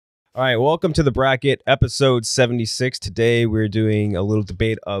All right, welcome to the bracket, episode 76. Today we're doing a little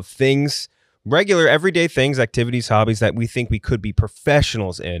debate of things, regular everyday things, activities, hobbies that we think we could be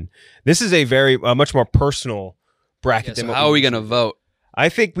professionals in. This is a much more personal bracket. So how are we going to vote? I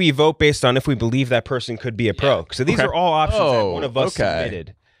think we vote based on if we believe that person could be a pro. So these are all options that one of us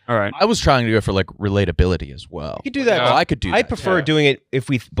submitted. All right. I was trying to go for like relatability as well. You could do that. Well, I could do that. I prefer doing it if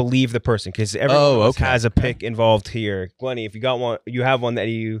we believe the person, because everyone else has a pick involved here. Glenny, if you got one, you have one that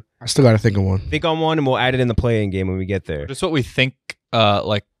you... I still got to think of one. Think on one, and we'll add it in the playing game when we get there. Just what we think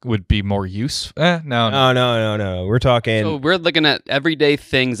like would be more use. No. We're talking... So we're looking at everyday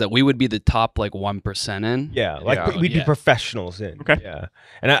things that we would be the top like 1% in. Yeah, like we'd be professionals in. Okay. Yeah.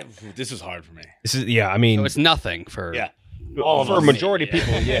 And this is hard for me. This is, I mean... So it's nothing for... Yeah. For a majority of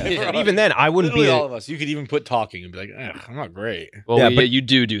people, yeah. And even then, I wouldn't Literally be... all of us. You could even put talking and be like, I'm not great. Well, yeah, but you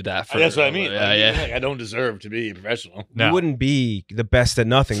do that. For that's what I mean. Yeah. Like, I don't deserve to be a professional. You wouldn't be the best at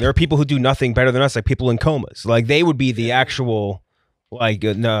nothing. There are people who do nothing better than us, like people in comas. Like, they would be the actual,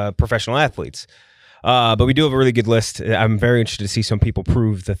 professional athletes. But we do have a really good list. I'm very interested to see some people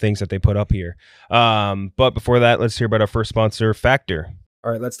prove the things that they put up here. But before that, let's hear about our first sponsor, Factor.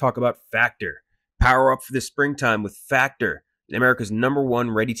 All right, let's talk about Factor. Power up for the springtime with Factor, America's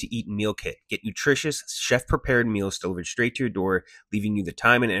 #1 ready-to-eat meal kit. Get nutritious, chef-prepared meals delivered straight to your door, leaving you the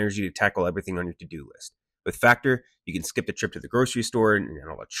time and energy to tackle everything on your to-do list. With Factor, you can skip the trip to the grocery store and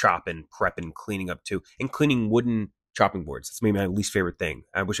all the chopping, prepping, cleaning up too, and cleaning wooden chopping boards. That's maybe my least favorite thing.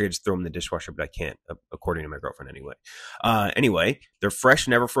 I wish I could just throw them in the dishwasher, but I can't, according to my girlfriend anyway. Anyway, they're fresh,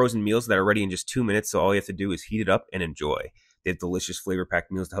 never frozen meals that are ready in just 2 minutes, so all you have to do is heat it up and enjoy. They have delicious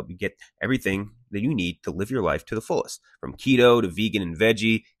flavor-packed meals to help you get everything that you need to live your life to the fullest. From keto to vegan and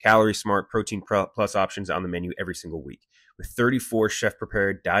veggie, calorie-smart, protein plus options on the menu every single week. With 34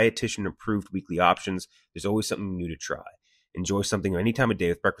 chef-prepared, dietitian-approved weekly options, there's always something new to try. Enjoy something any time of day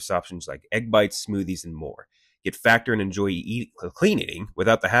with breakfast options like egg bites, smoothies, and more. Get Factor and enjoy clean eating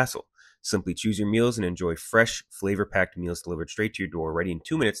without the hassle. Simply choose your meals and enjoy fresh, flavor-packed meals delivered straight to your door, ready in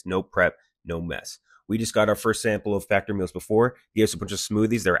 2 minutes, no prep, no mess. We just got our first sample of Factor meals before. Gave us a bunch of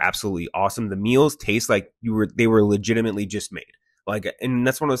smoothies. They're absolutely awesome. The meals taste like they were legitimately just made. Like, and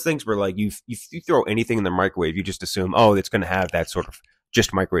that's one of those things where like you throw anything in the microwave, you just assume, oh, it's going to have that sort of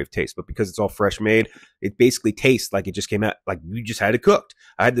just microwave taste. But because it's all fresh made, it basically tastes like it just came out, like you just had it cooked.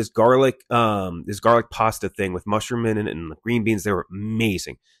 I had this garlic pasta thing with mushroom in it and green beans. They were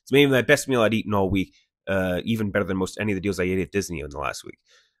amazing. It's maybe the best meal I'd eaten all week. Even better than any of the deals I ate at Disney in the last week.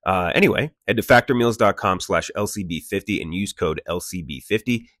 Anyway, head to factormeals.com/LCB50 and use code LCB50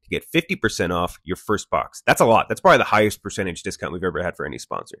 to get 50% off your first box. That's a lot. That's probably the highest percentage discount we've ever had for any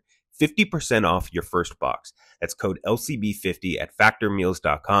sponsor. 50% off your first box. That's code LCB50 at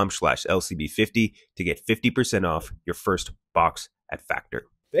factormeals.com/LCB50 to get 50% off your first box at Factor.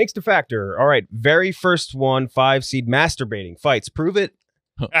 Thanks to Factor. All right, very first one, 5-seed masturbating. Fights, prove it.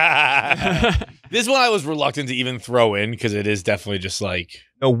 This one I was reluctant to even throw in because it is definitely just like...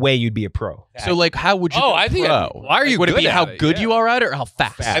 No way you'd be a pro. So, like, how would you be I think pro? Why are you Would it be good how at it? good you are at it or how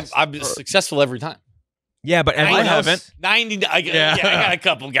fast? I'm successful every time. Yeah, but everyone else... 90. I got a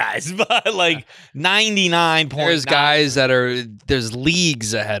couple guys, but like 99 points. There's guys that there's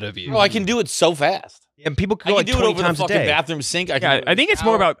leagues ahead of you. Bro, I can do it so fast. And people can I go can like do it 20 over the times a fucking day. bathroom sink. I think it's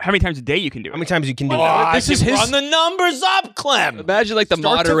more about how many times a day you can do it. How many times you can do Oh, that? this is run the numbers up, Clem. Imagine like the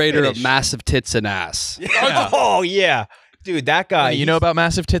Start to moderator of finish. Massive Tits and Ass. Yeah. Oh, yeah. Dude, that guy... You know about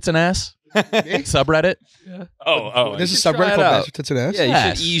massive tits and ass? Subreddit? Oh. There's a try subreddit it called out. Master Tits and Ass. Yeah, you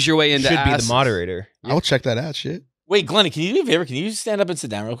Yes. should ease your way into should be ass. the moderator. I'll check that out. Shit. Wait, Glenny, can you do me a favor? Can you stand up and sit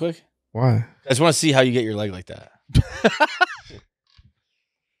down real quick? Why? I just want to see how you get your leg like that.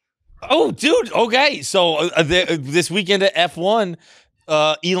 Oh, dude. Okay. So this weekend at F1,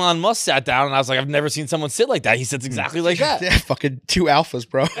 Elon Musk sat down and I was like, I've never seen someone sit like that. He sits exactly like that. Yeah, fucking 2 alphas,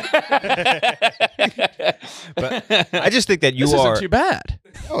 bro. But I just think that you This are... isn't too bad.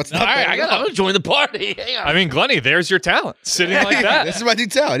 No, it's All not. right, bad at I'm all. going to join the party. Hang on. I mean, Glenny, there's your talent. Sitting like that. This is my new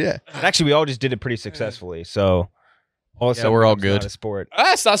talent. Yeah. Actually, we all just did it pretty successfully. So, all of a Yeah, sudden, we're all it's not good. a sport.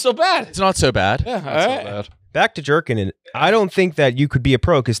 That's not so bad. It's not so bad. Yeah, all Not so right. bad. Back to jerking, and I don't think that you could be a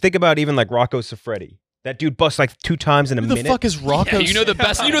pro, because think about even like Rocco Siffredi. That dude busts like 2 times in a Who the minute. fuck is Rocco? Yeah, you know the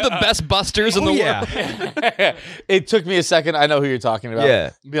best. You know the best busters in the world. It took me a second. I know who you're talking about. Yeah.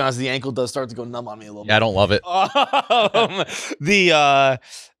 To be honest, the ankle does start to go numb on me a little Yeah, I don't love it.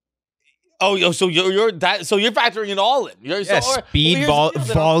 So you're factoring it all in. Speed,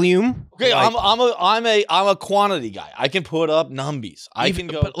 volume. Okay, like- I'm a quantity guy. I can put up numbies. I can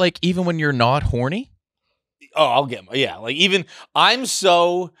go. But like even when you're not horny, I'll get like even I'm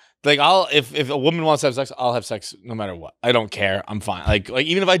so Like if a woman wants to have sex, I'll have sex no matter what. I don't care. I'm fine. Like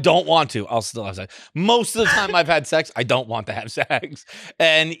even if I don't want to, I'll still have sex. Most of the time I've had sex, I don't want to have sex.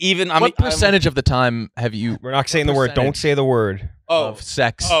 And even What percentage of the time have you? We're not saying the word. Don't say the word. Of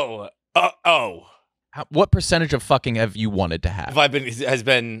sex. What percentage of fucking have you wanted to have? Have I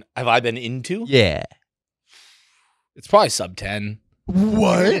been into? Yeah. It's probably sub 10.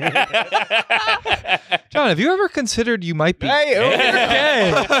 What? John, have you ever considered you might be? Hey,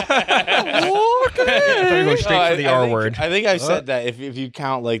 okay. Look at I thought you were going straight for the R word. I think I've said that if you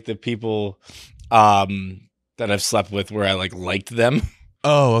count like the people that I've slept with where I liked them.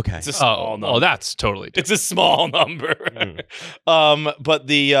 Oh, okay. It's a small number. Oh, that's totally different. It's a small number. But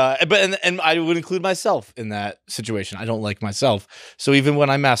and I would include myself in that situation. I don't like myself. So even when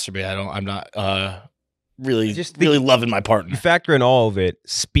I masturbate, I'm not really loving my partner. You factor in all of it: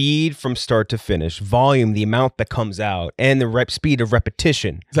 speed from start to finish, volume, the amount that comes out, and the speed of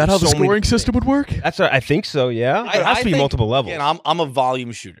repetition. Is that how the So many scoring system would work? That's what I think so. Yeah, it has to be think, multiple levels. Again, I'm a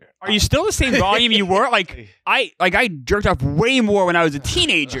volume shooter. Are you still the same volume you were? I jerked off way more when I was a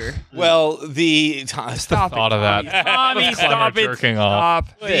teenager. Well, Stop Thought of that. Tommy, stop it. Jerking off.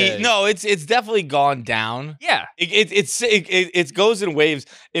 Stop. No, it's definitely gone down. Yeah. It goes in waves.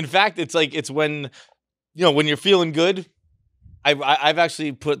 In fact, it's when when you're feeling good. I've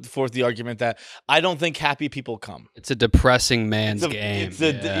actually put forth the argument that I don't think happy people come. It's a depressing man's game.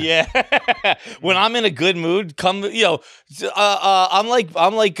 When I'm in a good mood, I'm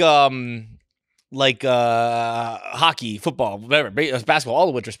like hockey, football, whatever, basketball, all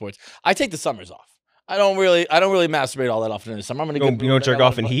the winter sports. I take the summers off. I don't really masturbate all that often in the summer. I'm gonna you don't jerk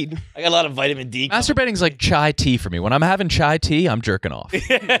off in heat. I got a lot of vitamin D. Masturbating's like chai tea for me. When I'm having chai tea, I'm jerking off.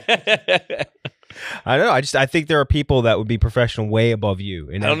 I don't know. I think there are people that would be professional way above you.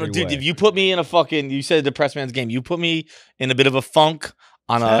 I don't know, dude. If you put me in you said depressed man's game. You put me in a bit of a funk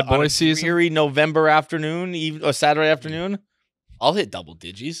on a dreary November afternoon, even or Saturday afternoon. I'll hit double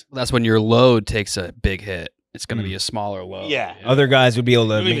digits. That's when your load takes a big hit. It's going to be a smaller load. Yeah. Other guys would be able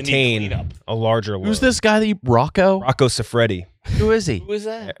to You don't even need to maintain clean up. a larger load. Who's this guy that Rocco? Rocco Siffredi. Who is he? Who is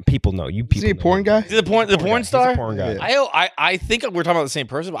that? People know you. People Is he a know porn him. guy? Is he the porn star? He's a porn guy. Yeah. I think we're talking about the same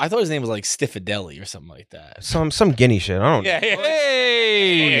person, but I thought his name was like Stiffidelli or something like that. Some guinea shit. I don't know.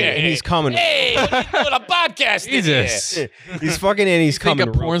 Hey, And he's coming. Hey, what are you doing? A podcast. Jesus. Here? He's fucking in. He's You think coming.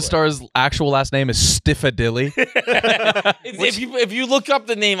 a real porn quick. star's actual last name is Stiffadilly? If you look up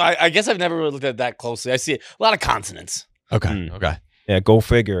the name, I guess I've never really looked at it that closely. I see a lot of consonants. Okay. Okay. Yeah, go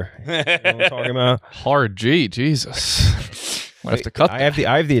figure. You know what I'm talking about? Hard G, Jesus. Might have to cut that.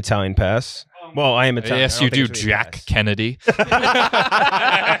 I have the Italian pass. Well, I am Italian. Yes, I you don't think do, it's really a Jack pass. Kennedy.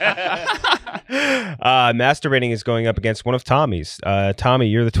 Masturbating is going up against one of Tommy's. Tommy,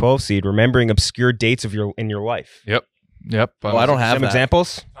 you're the 12 seed. Remembering obscure dates in your life. Yep. Well, I don't have Some that.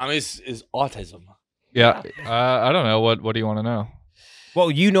 examples. Tommy's is autism. Yeah. I don't know. What do you want to know? Well,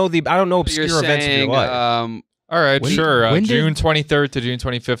 I don't know You're obscure events of your saying, life. All right, When- sure. when did- June 23rd to June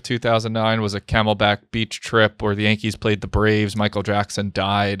 25th, 2009 was a Camelback Beach trip where the Yankees played the Braves. Michael Jackson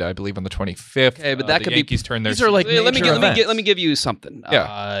died, I believe, on the 25th. Okay, but that the could be- Yankees turned their These are like let me major events. let me give you something.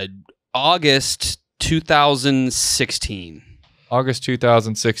 Yeah. August 2016. August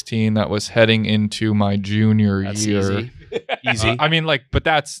 2016. That was heading into my junior That's year. easy. I mean, but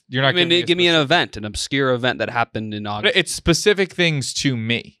that's you're not. I mean, giving give me an specific- event, an obscure event that happened in August. It's specific things to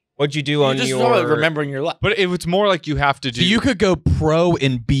me. What'd you do on You're just your? talking about remembering your life. But it's more like you have to do. So you could go pro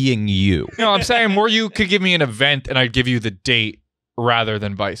in being you. No, I'm saying more. You could give me an event, and I'd give you the date rather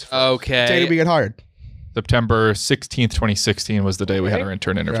than vice versa. Okay. Day we get hired. September 16th, 2016 was the day we had our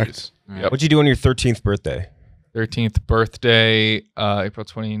intern interviews. Yep. What'd you do on your 13th birthday? 13th birthday, April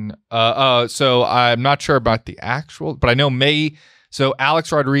 20. So I'm not sure about the actual, but I know May. So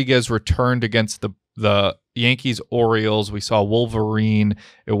Alex Rodriguez returned against the Yankees Orioles. We saw Wolverine.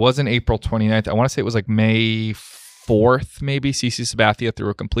 It wasn't April 29th. I want to say it was like May 4th, maybe. CC Sabathia threw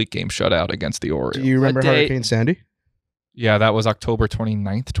a complete game shutout against the Orioles. Do you remember What date? Hurricane Sandy? Yeah, that was October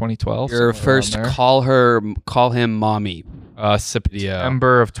 29th, 2012. Your somewhere around first there. call him mommy.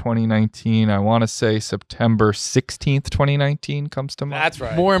 September of 2019. I want to say September 16th, 2019 comes to mind. That's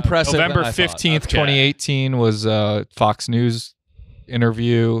right. More impressive. November than I thought. 15th, Okay. 2018 was a Fox News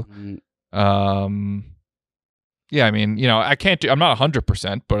interview. Yeah, I mean, I can't do, I'm not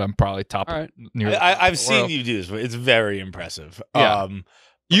 100%, but I'm probably top. All right. Near the top of I've the seen world. you do this. But it's very impressive. Yeah.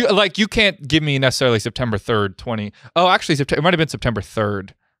 You can't give me necessarily September 3rd, actually, it might have been September 3rd,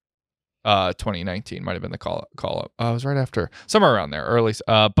 2019 might have been the call up. It was right after, somewhere around there, early.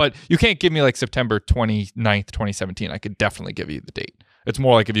 But you can't give me like September 29th, 2017. I could definitely give you the date. It's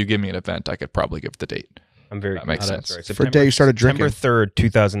more like if you give me an event, I could probably give the date. I'm very. That makes that's sense. Right. For a day you started drinking. September 3rd,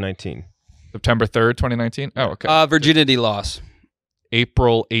 2019. September 3rd, 2019. Oh, okay. Virginity loss.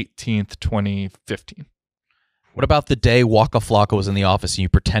 April 18th, 2015. What about the day Waka Flocka was in the office and you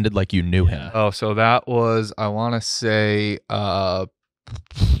pretended like you knew him? Oh, so that was, I want to say,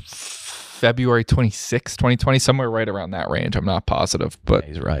 February 26th, 2020, somewhere right around that range. I'm not positive, but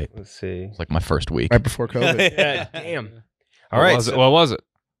He's right. Let's see. It's like my first week. Right before COVID. Yeah, damn. All right. What was it?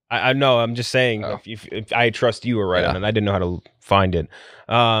 I know. I'm just saying. Oh. If I trust you were right on Yeah. it, I didn't know how to find it.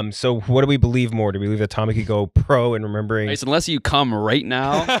 So what do we believe more? Do we believe that Tommy could go pro in remembering? Right, so unless you come right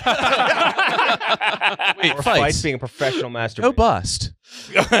now. Wait, or Feits. Feits being a professional masturbator? No bust.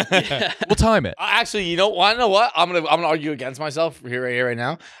 We'll time it. Actually, you know what? I'm gonna argue against myself right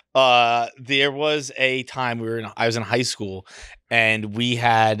now. There was a time I was in high school, and we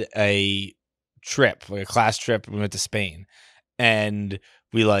had a trip, like a class trip. We went to Spain, and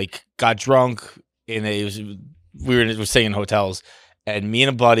we like got drunk, and we were staying in hotels, and me and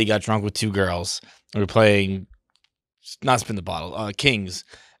a buddy got drunk with two girls. We were playing, not spin the bottle, Kings,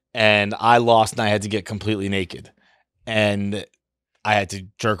 and I lost, and I had to get completely naked, and I had to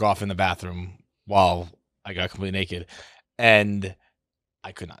jerk off in the bathroom while I got completely naked, and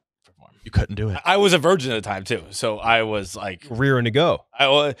I could not perform. You couldn't do it. I was a virgin at the time too, so I was like, Rearing to go.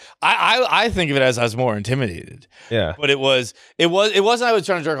 I think of it as I was more intimidated, Yeah. but it wasn't. I was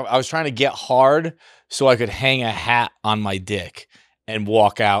trying to jerk off. I was trying to get hard so I could hang a hat on my dick and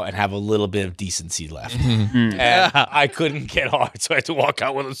walk out and have a little bit of decency left. Mm-hmm. And I couldn't get hard, so I had to walk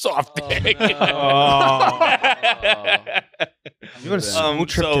out with a soft dick. You went a school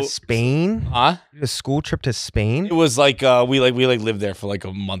trip to Spain? Huh? You had a school trip to Spain? It was like we lived there for like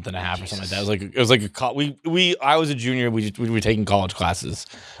a month and a half or something like that. It was like a I was a junior. We were taking college classes.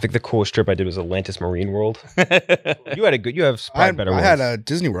 I think the coolest trip I did was Atlantis Marine World. You have I probably better had ones. a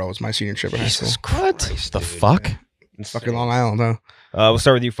Disney World was my senior trip in high school. Jesus Christ. The fuck? Fucking Long Island, though. We'll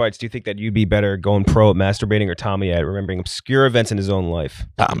start with you, Fights. Do you think that you'd be better going pro at masturbating or Tommy at remembering obscure events in his own life?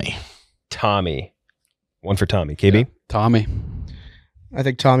 Tommy. One for Tommy. KB? Tommy. I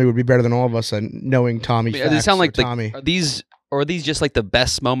think Tommy would be better than all of us at knowing Tommy. Does it sound like Tommy. are these just like the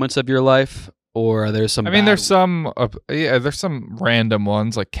best moments of your life, or are there some? I mean, bad there's some random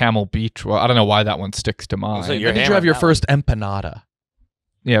ones like Camel Beach. Well, I don't know why that one sticks to mind. So When you're did you have hammered your now. first empanada?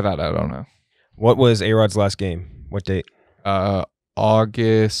 Yeah, that I don't know. What was A-Rod's last game? What date?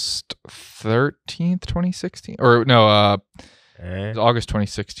 August 13th, 2016, or no, it was August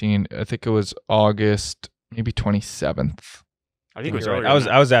 2016. I think it was August maybe 27th. I think it was You're right.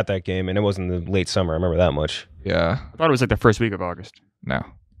 earlier. I was at that game, and it wasn't the late summer. I remember that much. Yeah, I thought it was like the first week of August. no.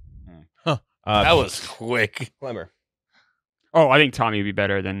 That was quick. Klemmer. Oh, I think Tommy would be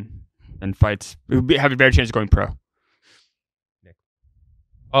better than Fights. Have a better chance of going pro.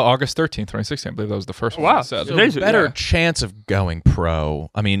 Oh, August 13th, 2016. I believe that was the first Oh, one. wow. I said. So There's Yeah. better chance of going pro.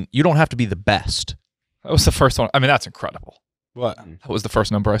 I mean, you don't have to be the best. That was the first one. I mean, that's incredible. What? That was the first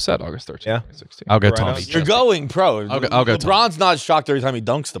number I said, August 13th, Yeah. 2016. I'll go Right Tommy. on. You're going pro. I'll go LeBron's not shocked every time he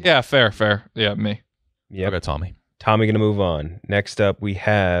dunks the ball. Yeah, fair. Yeah, me. I'll Yep. go Tommy. Tommy gonna move on. Next up, we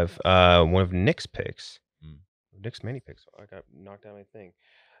have one of Nick's picks. Nick's many picks. I got knocked out my thing.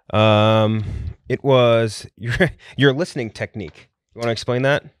 It was your listening technique. You want to explain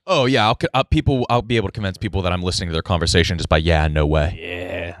that? Oh yeah, I'll be able to convince people that I'm listening to their conversation just by no way,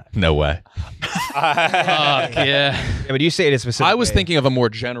 Yeah. no way. yeah. Yeah, but you say it a specific. I was way. thinking of a more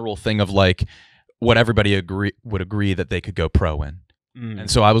general thing of like what everybody would agree that they could go pro in. Mm. And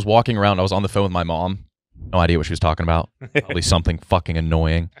so I was walking around. I was on the phone with my mom. No idea what she was talking about. Probably something fucking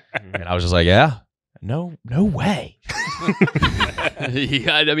annoying. And I was just like, yeah, no way.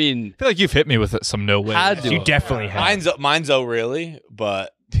 Yeah, I mean, I feel like you've hit me with some no way. Had to. You definitely have. Mine's oh really,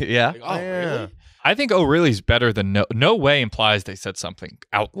 but Yeah. like, oh really? I think oh really's better than no way implies they said something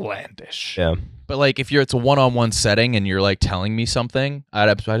outlandish. Yeah. But like if it's a one-on-one setting and you're like telling me something,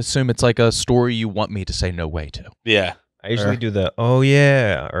 I'd assume it's like a story you want me to say no way to. Yeah. I usually do the oh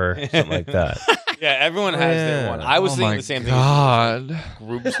yeah or something like that. Yeah, everyone has their one. I was thinking the same thing. God.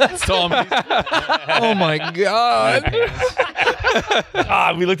 Groups. Oh my god.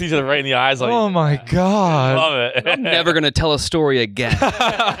 We looked each other right in the eyes like, Oh my god. love it. I'm never gonna tell a story again.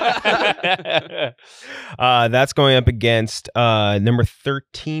 That's going up against number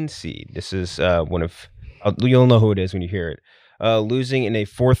 13 seed. This is one of you'll know who it is when you hear it. Losing in a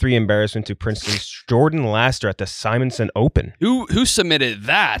 4-3 embarrassment to Princeton's Jordan Laster at the Simonson Open. Who submitted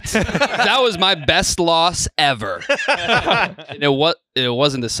that? That was my best loss ever. And it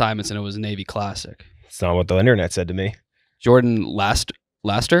wasn't the Simonson, it was Navy Classic. It's not what the internet said to me. Jordan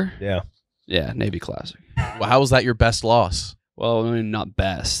Laster? Yeah. Yeah, Navy Classic. Well, how was that your best loss? Well, I mean, not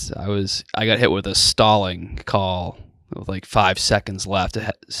best. I got hit with a stalling call with like 5 seconds left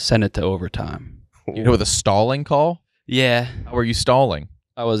to send it to overtime. You know, with a stalling call? Yeah. How were you stalling?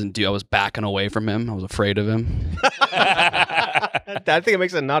 I wasn't I was backing away from him. I was afraid of him. I think it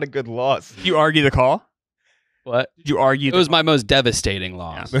makes it not a good loss. Did you argue the call? What? Did you argue? It was my most devastating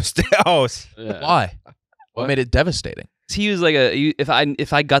loss. Oh, Yeah. Why? What made it devastating? He was like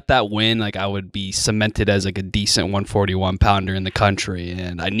if I got that win, like I would be cemented as like a decent 141 pounder in the country,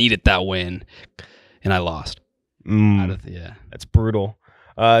 and I needed that win, and I lost. Yeah. That's brutal.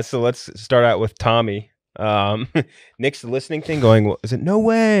 So let's start out with Tommy. Nick's listening thing going, is it no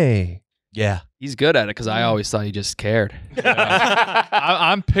way? Yeah. He's good at it because I always thought he just cared.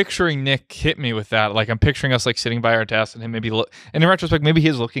 I'm picturing Nick hit me with that. Like I'm picturing us like sitting by our desk and him maybe look. And in retrospect, maybe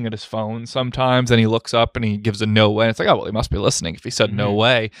he's looking at his phone sometimes, and he looks up and he gives a no way. And it's like, oh well, he must be listening if he said no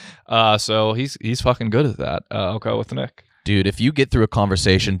way. So he's fucking good at that. I'll go with Nick. Dude, if you get through a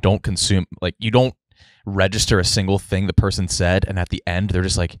conversation, don't consume, like, you don't register a single thing the person said, and at the end they're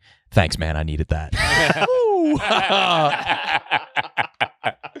just like, thanks man, I needed that.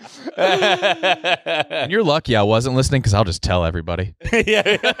 And you're lucky I wasn't listening, because I'll just tell everybody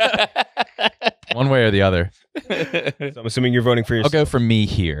one way or the other. So I'm assuming you're voting for yourself. I'll go for me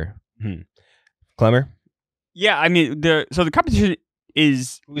here. Klemmer? Yeah, I mean, the competition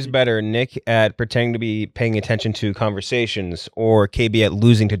is Who's better, Nick at pretending to be paying attention to conversations, or KB at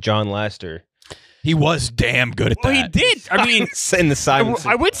losing to John Laster? He was damn good at well, he that. did. I mean, In the silence.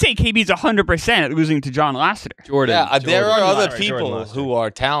 I would say KB's 100% at losing to John Lassiter. Jordan. Yeah, there are other Jordan people Laster. who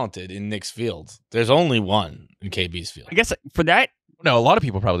are talented in Nick's field. There's only one in KB's field. I guess for that. No, a lot of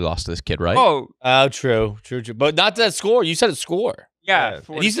people probably lost to this kid, right? Oh, True. But not that score. You said a score. yeah.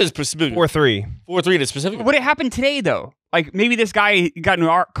 Yeah. And you said specific 4-3. 4-3 to specific. What happened today, though? Like maybe this guy got in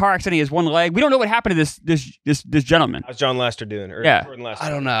a car accident. He has one leg. We don't know what happened to this gentleman. How's John Laster doing? Or Yeah. Jordan Laster? I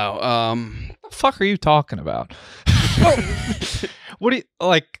don't know. What the fuck are you talking about? What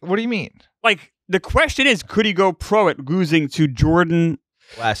do you mean? Like the question is, could he go pro at losing to Jordan?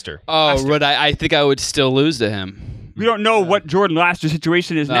 Laster. Oh, but I think I would still lose to him. We don't know what Jordan Laster's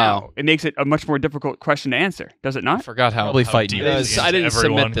situation is No. now. It makes it a much more difficult question to answer, does it I not? forgot how Probably how fighting deep you. it is I didn't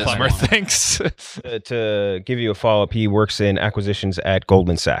everyone submit this Klemmer one. thinks. To give you a follow-up, he works in acquisitions at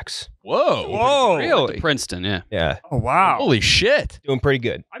Goldman Sachs. Whoa. Whoa! Really? Princeton, yeah. Yeah, Oh wow! Holy shit. doing pretty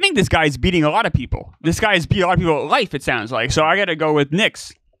good. I think this guy's beating a lot of people. This guy's beat a lot of people at life. It sounds like. So I got to go with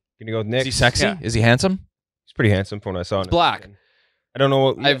Nick's. Gonna go with Nick. Is he sexy? Yeah. Is he handsome? He's pretty handsome from what I saw. He's black. I don't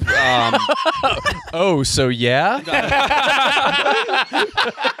know what. I've Oh, so yeah?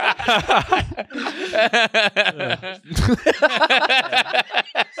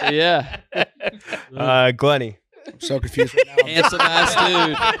 yeah. Glenny. I'm so confused right now. Handsome ass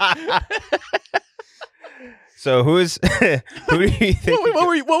dude. So who do you think?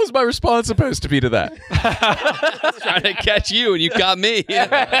 What was my response supposed to be to that? Trying to catch you and you got me. Who do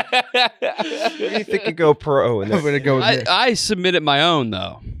you think could go pro? In I'm this? gonna go with Nick. I submitted my own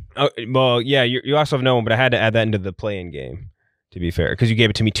though. Oh, well, yeah, you also have no one, but I had to add that into the play-in game. To be fair, because you gave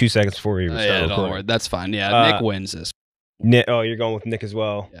it to me 2 seconds before we even started Yeah, don't recording. worry. That's fine. Yeah, Nick Uh, wins this. Nick, oh, you're going with Nick as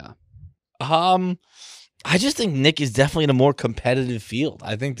well. Yeah. I just think Nick is definitely in a more competitive field.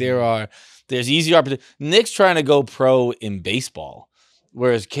 I think there's easier opportunities. Nick's trying to go pro in baseball,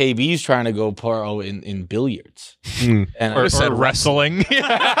 whereas KB's trying to go pro in billiards. Hmm. And Or wrestling. Would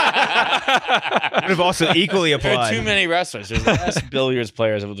have also equally there are applied. too many wrestlers. There's less billiards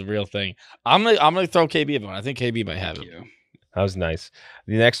players. It was the real thing. I'm gonna throw KB a bone. I think KB might have it. That was nice.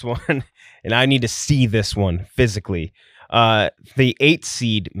 The next one, and I need to see this one physically. The 8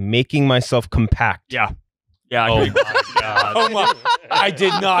 seed, making myself compact. Yeah. Yeah. I Oh agree. my god. Oh my! I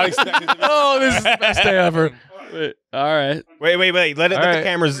did not expect it to be. Oh, this is the best day ever. All right. Wait. Let the right.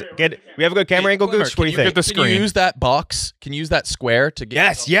 cameras get. We have a good camera angle, Gooch. What do you think? get the Can you screen? use that box? Can you use that square to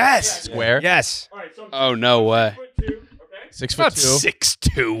get Yes. square? Yes. Oh no way. 6'2". Not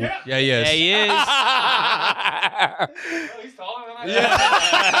 6'2". Yeah, he is. Yeah, he is. He's taller than I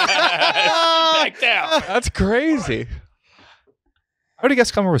Back down. That's crazy. I would have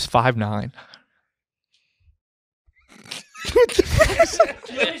guessed Klemmer was 5'9".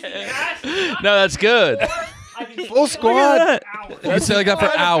 No, that's good. Full squad. You can say like that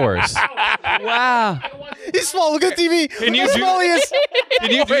for hours. Wow. He's small. Look at the TV. Can you How do- small he is.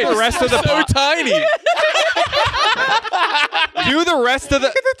 Can you do the rest of the So tiny. do the rest of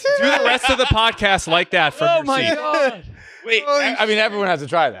the podcast like that from your seat? God. Wait, I mean, everyone has to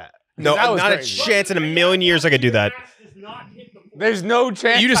try that. No, That was not crazy. a chance in a million years I could do that. There's no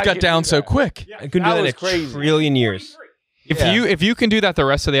chance. You just I got could down do so that. quick. I couldn't That do that in was a crazy. trillion years. If you can do that the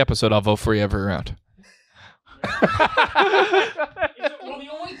rest of the episode, I'll vote for you every round. Well, the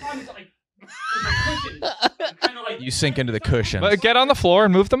only time is like kind of like You sink into the cushions. But get on the floor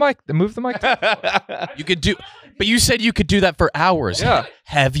and move the mic. Move the mic. You could do, but you said you could do that for hours. Yeah.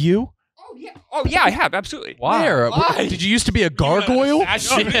 Have you? Oh yeah, I have absolutely. Where? Did you used to be a gargoyle?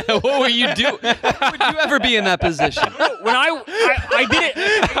 What were you doing? Would you ever be in that position? When I did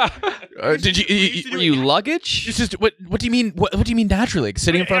it. Did you? Were you luggage? It's just what do you mean? What do you mean naturally? Like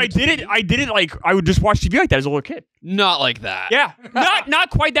sitting in front I of the did it. I did it like I would just watch TV like that as a little kid. Not like that. Yeah, not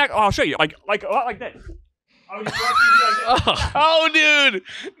quite that. Oh, I'll show you. Like a lot like that. I would just watch TV like that. Oh, dude.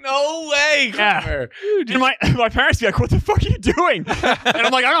 No way. Yeah. Klemmer. And my parents be like, "What the fuck are you doing?" And I'm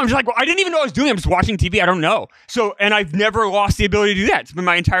like, "I don't know." I'm just like, well, I didn't even know I was doing it. I'm just watching TV. I don't know. So, and I've never lost the ability to do that. It's been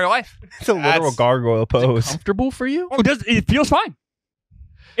my entire life. It's a literal gargoyle pose. comfortable for you? Oh, it feels fine.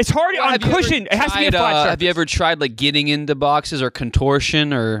 It's hard on cushion. It has to be a flat surface. Have you ever tried like getting into boxes or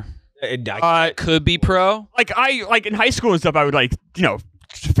contortion or could be pro? Like in high school and stuff, I would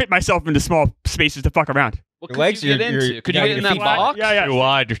fit myself into small spaces to fuck around. What Your could legs, you get you're- into? Could you you get in got that your feet box? Yeah. Too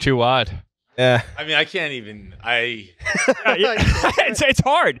wide. You're too wide. Yeah. I mean, I can't even. It's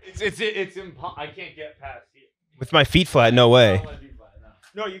hard. It's impossible. I can't get past here. With my feet flat, no way.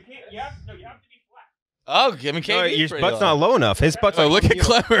 No, you can't. You have to be flat. Oh, I mean, No, your butt's not low enough. His butt's Oh, like look at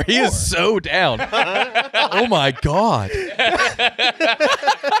Klemmer. He is so down. Oh my god.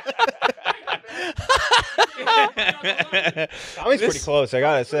 Tommy's pretty close, I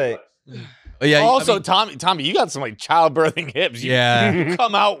gotta say. Yeah. Also, Tommy, you got some like childbirthing hips. Yeah. You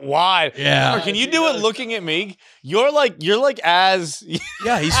come out wide. Yeah. Can you do it looking at me? You're like as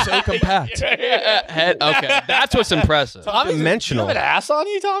Yeah, he's so compact. Head. Okay, that's what's impressive. Tommy, Dimensional. You have an ass on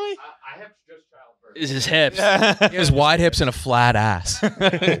you, Tommy? Is his hips? He has wide hips and a flat ass.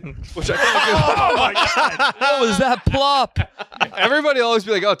 Which I Oh my god! What was that plop? Everybody always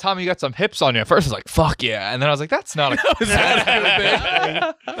be like, "Oh, Tommy, you got some hips on you." At first, I was like, "Fuck yeah," and then I was like, "That's not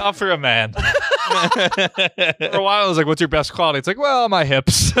a not for a man." For a while, I was like, "What's your best quality?" It's like, "Well, my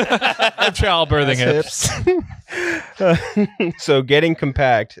hips. I have childbirthing hips." So getting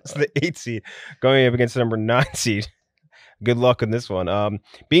compact. It's the 8 seed going up against the number 9 seed. Good luck on this one.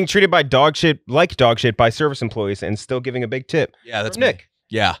 Being treated by dog shit by service employees and still giving a big tip. Yeah, that's From Nick. me.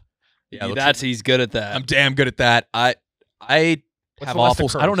 Yeah. Yeah, He's good at that. I'm damn good at that. I have the list of awful.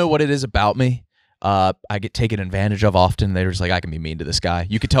 I don't curves? know what it is about me. I get taken advantage of often. They're just like, I can be mean to this guy.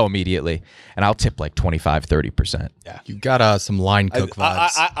 You could tell immediately. And I'll tip like 25-30%. You got some line cook vibes.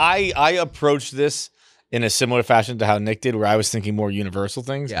 I approached this in a similar fashion to how Nick did, where I was thinking more universal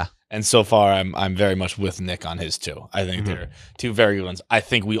things. Yeah. And so far, I'm very much with Nick on his too. I think they're two very good ones. I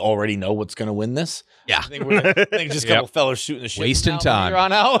think we already know what's going to win this. Yeah. I think just a couple fellas shooting the shit. Wasting from time. here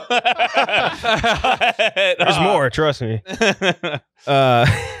on out. There's more, trust me.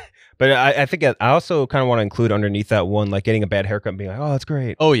 But I think I also kind of want to include underneath that one, like getting a bad haircut and being like, oh, that's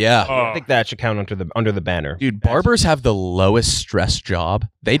great. Oh yeah. I think that should count under the banner. Dude, barbers have the lowest stress job.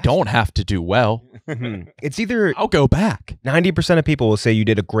 They don't have to do well. It's either I'll go back. 90% of people will say you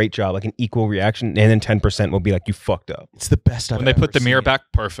did a great job, like an equal reaction, and then 10% will be like, you fucked up. It's the best I've When they ever put the mirror seen. back,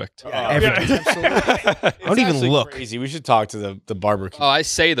 perfect. Every time. I don't even actually look. Crazy. We should talk to the barber. Oh, I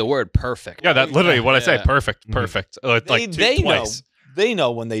say the word perfect. Yeah, that literally what I say. Yeah. Perfect. They know. Twice. They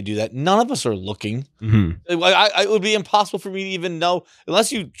know when they do that. None of us are looking. Mhm. It would be impossible for me to even know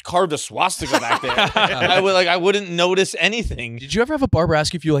unless you carved a swastika back there. I wouldn't notice anything. Did you ever have a barber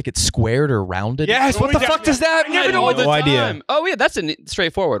ask you if you like it squared or rounded? Yes. What the fuck does that mean? I know all the No idea. time. Oh yeah, that's a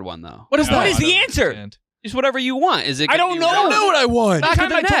straightforward one though. What is that? What is the answer? Understand. Just whatever you want. Is it? I gonna don't be know. I don't know what I want. Back of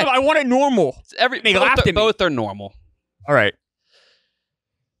the I told neck. him I want it normal. They laughed at me. Both are normal. All right.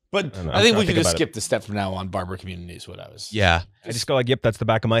 But don't know. I I'm think trying we to can think just about skip the step from now on. Barber community is what I was. Yeah. I just go like, yep, that's the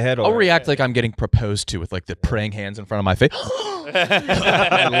back of my head. I'll react like I'm getting proposed to with like the praying hands in front of my face.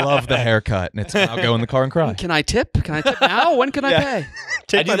 I love the haircut, and I'll go in the car and cry. Can I tip? Can I tip now? When can I pay?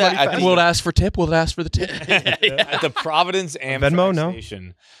 I do that at Will it ask for tip? Will it ask for the tip? at the Providence Amtrak Venmo, no?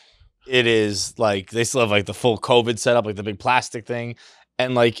 station. It is like they still have like the full COVID setup, like the big plastic thing.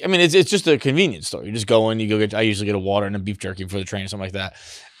 And like, I mean, it's just a convenience store. You just go in, you go get. I usually get a water and a beef jerky for the train or something like that.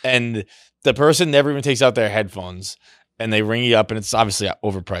 And the person never even takes out their headphones, and they ring you up, and it's obviously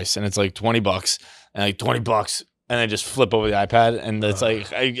overpriced, and it's like $20, and like $20, and they just flip over the iPad, and it's like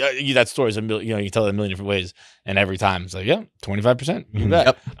that story is a million. You know, you tell it a million different ways, and every time it's like, yeah, 25%. You bet.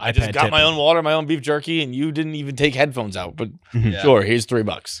 Yep. I just iPad got my tipping. own water, my own beef jerky, and you didn't even take headphones out. But Yeah. sure, here's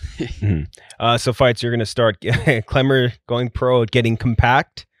 $3. So Fights, you're going to start Klemmer going pro at getting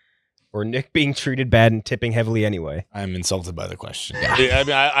compact, or Nick being treated bad and tipping heavily anyway. I'm insulted by the question.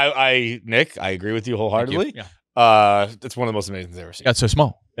 I mean, Nick, I agree with you wholeheartedly. Yeah. It's one of the most amazing things I've ever seen. Got so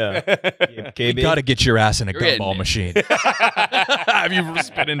small. Yeah. You KB. gotta get your ass in a You're getting gumball it. machine. Have you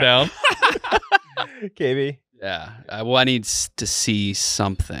spinning down? KB. Yeah. Well, I need to see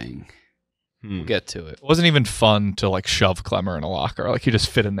something. We'll get to it. It wasn't even fun to like shove Klemmer in a locker. Like he just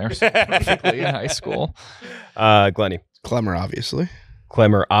fit in there so perfectly in high school. Glenny. Klemmer, obviously.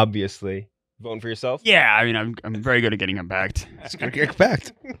 Klemmer, obviously. Voting for yourself? Yeah, I mean, I'm very good at getting impact. It's gonna get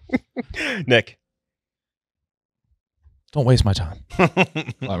backed. Nick. Don't waste my time.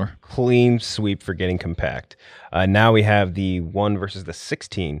 Klemmer. Clean sweep for getting compact. Now we have the 1 versus the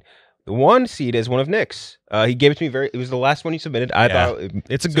 16. The 1 seed is one of Nick's. He gave it to me it was the last one he submitted. I thought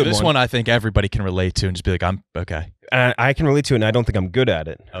it's a good This one. one I think everybody can relate to and just be like, I'm okay. I can relate to it, and I don't think I'm good at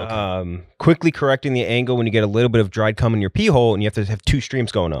it. Okay. Quickly correcting the angle when you get a little bit of dried cum in your pee hole, and you have to have 2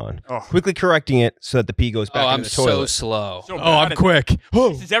 streams going on. Oh. Quickly correcting it so that the pee goes back Oh, into I'm the so toilet. slow. So Oh, bad I'm at quick.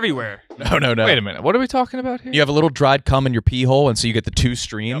 This is everywhere. No. Wait a minute. What are we talking about here? You have a little dried cum in your pee hole, and so you get the 2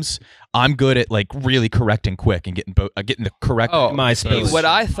 streams. I'm good at like really correcting quick and getting the correct. Oh, My See, spills. what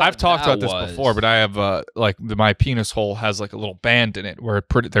I thought I've talked that about this was- before, but I have my penis hole has like a little band in it where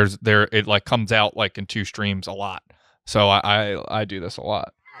it like comes out like in 2 streams a lot. So I do this a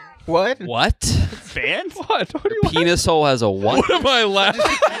lot. What? What? Band? What? What do you Penis hole has a what? What am I laughing?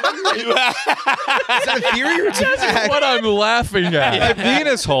 Is that a theory or it's a fact? What I'm laughing at? My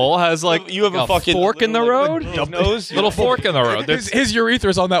penis hole has like You have a fucking fork in the road? nose. little fork in the road. His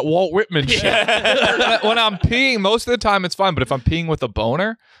urethra's on that Walt Whitman shit. When I'm peeing, most of the time it's fine. But if I'm peeing with a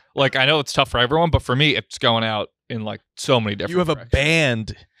boner, like I know it's tough for everyone, but for me, it's going out in like so many different. You have a directions.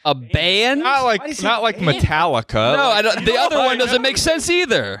 band. A band? Not like Metallica. No, like, I don't, the other one doesn't make sense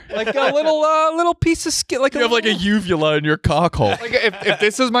either. like a little piece of skin. Like You have like a uvula in your cock hole. like if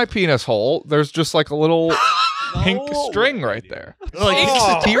this is my penis hole, there's just like a little pink string right there. Like, is this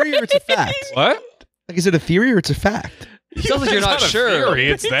a theory or it's a fact? What? Like, is it a theory or it's a fact? It sounds like you're not a sure. theory,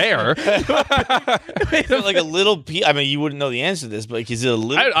 it's there. Is it like a little piece? I mean, you wouldn't know the answer to this, but like, is it a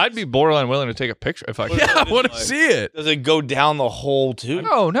little? I'd be borderline willing to take a picture if I could. Yeah, I want to see it. Does it go down the hole too?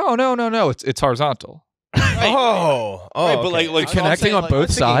 No. It's horizontal. Oh, Right, but okay. like Connecting on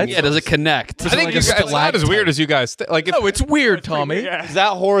both sides. Yeah, does it connect? I think it's not as weird as you guys think. Like, No, it's weird, Tommy. Yeah. Is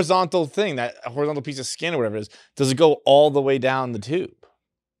that horizontal thing, that horizontal piece of skin or whatever it is, does it go all the way down the tube?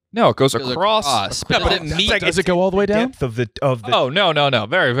 no, it goes Goes across. But Yeah, does but it meet? does it go all the way down? Depth of the Oh no,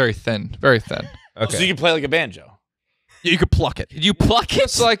 very very thin, very thin. Okay. So you can play like a banjo. You could pluck it. Did you pluck it?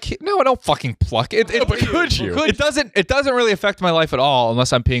 It's like no, I don't fucking pluck it. but could you? It doesn't really affect my life at all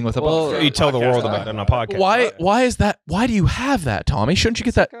unless I'm peeing with a Well, boner. You tell the world about it on a podcast. Why is that? Why do you have that, Tommy? Shouldn't you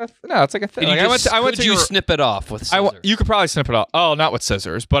get that? No, it's like a thing. Did you Like, just, I went could to you your, snip it off with scissors? you could probably snip it off. Oh, not with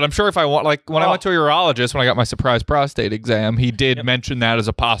scissors, but I'm sure if I want, like when I went to a urologist when I got my surprise prostate exam, he did mention that as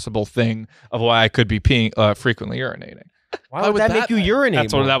a possible thing of why I could be peeing frequently urinating. Why would that make you urinate?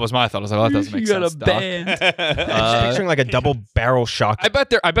 That's what that was my thought. I was like, oh, that doesn't make sense. Doc. I'm just picturing like a double barrel shock. I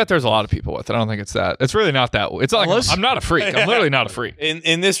bet there's a lot of people with it. I don't think it's that. It's really not that. It's not like I'm not a freak. I'm literally not a freak.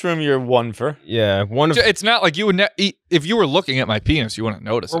 In this room, you're 1 for. Yeah, one of It's not like you would if you were looking at my penis, you wouldn't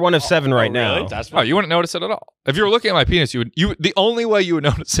notice we're it. 1 of 7 right now. Really? That's No, you wouldn't notice it at all. If you were looking at my penis, you the only way you would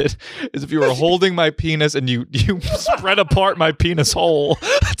notice it is if you were holding my penis and you spread apart my penis hole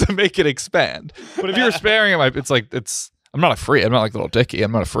to make it expand. But if you were staring at I'm not a freak. I'm not like little Dicky.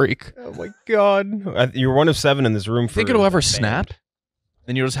 I'm not a freak. Oh my god, you're 1 of 7 in this room. For Think it'll ever a band. snap?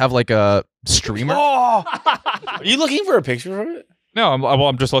 Then you'll just have like a streamer. Are you looking for a picture of it? No,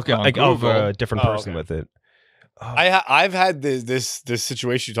 I'm just looking on Like of Google. a different person with it. I've had this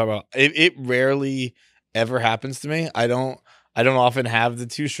situation you talk about. It rarely ever happens to me. I don't often have the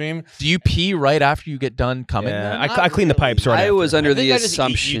 2 stream. Do you pee right after you get done coming? Yeah, then? I clean the pipes right. I after. was under I think the I just eat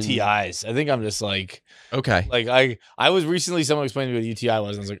assumption. UTIs. I think I'm just like Okay. I was recently someone explained to me what a UTI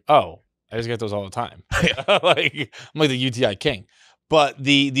was, and I was like, oh, I just get those all the time. Like I'm like the UTI king. But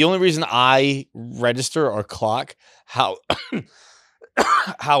the only reason I register or clock how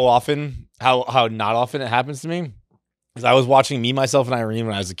how not often it happens to me is I was watching Me, Myself, and Irene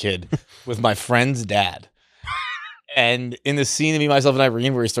when I was a kid with my friend's dad. And in the scene of Me, Myself, and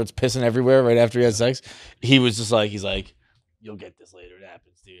Irene where he starts pissing everywhere right after he has sex, he was just like, he's like, you'll get this later. It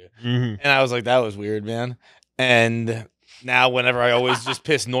happens to you. Mhm. And I was like, that was weird, man. And now whenever I always just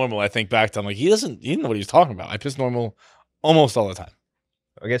piss normal, I think back to I'm like, he didn't know what he was talking about. I piss normal almost all the time.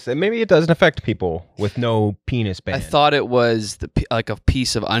 I guess that maybe it doesn't affect people with no penis band. I thought it was like a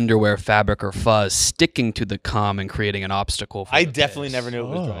piece of underwear, fabric, or fuzz sticking to the cum and creating an obstacle. For I the definitely piss. never knew it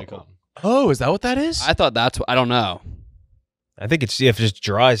was dry cum. Oh, is that what that is? I thought that's what I don't know. I think it's if it just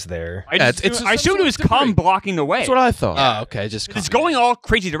dries there. I Yeah, just it's I assumed it was cum blocking the way. That's what I thought. Oh, okay, just It's going all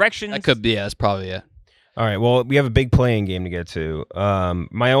crazy directions. That could be. Yeah, that's probably it. All right. Well, we have a big playing game to get to.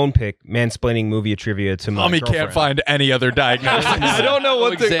 My own pick: mansplaining movie trivia to my Tommy girlfriend. can't find any other diagnosis. I don't know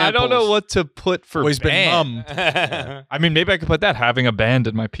what to. I don't know what to put for Always been band. I mean, maybe I could put that having a band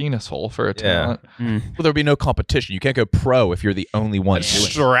in my penis hole for a talent. Well, there'd be no competition. You can't go pro if you're the only one doing it.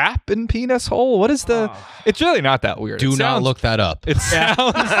 Strap in penis hole. What is the? It's really not that weird. Do It not sounds- look that up. It sounds.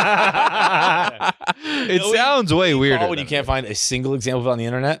 It sounds way weirder. When you can't find a single example of it on the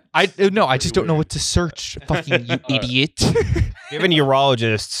internet. I just don't know what to search. Fucking you idiot. Given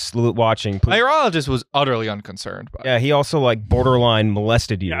urologists watching, please. My urologist was utterly unconcerned. By Yeah, he also like borderline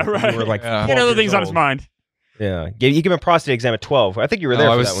molested you. Yeah, right. You were like, Yeah. He had 12 other things years on his old. mind. Yeah, you give him a prostate exam at 12. I think you were there.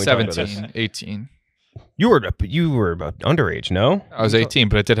 I for was that when we talked about this. 17, 18. You were about underage, no? I was 18,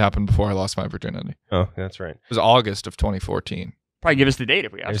 but it did happen before I lost my virginity. Oh, that's right. It was August of 2014. Probably give us the date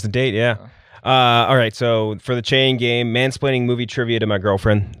if we There's ask. the date. Yeah. All right. So for the chain game, mansplaining movie trivia to my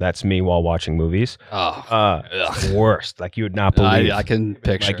girlfriend. That's me while watching movies. Oh, Worst. Like you would not believe. I can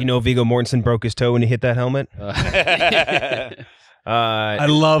picture. Like Viggo Mortensen broke his toe when he hit that helmet. I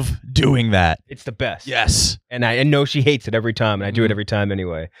love doing that. It's the best. Yes. And I know she hates it every time, and I do it every time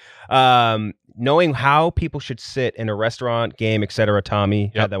anyway. Knowing how people should sit in a restaurant, game, etc.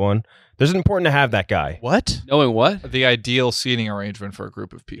 Tommy had that one. There's important to have that guy. What? Knowing what? The ideal seating arrangement for a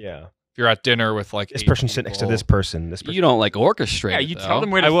group of people. Yeah. If you're at dinner with like This 8 person sit next to people- this person. This person. You don't like orchestrate. Yeah, it, you though. tell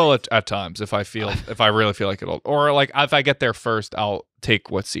them where to I will at times if I feel if I really feel like it'll, or like if I get there first, I'll take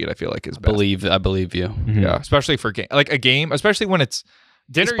what seat I feel like is best. I believe you. Yeah, especially for game, like a game, especially when it's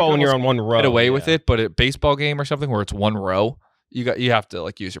dinner. Baseball you when can you're almost on one row. get away with yeah. it, but a baseball game or something where it's one row, you have to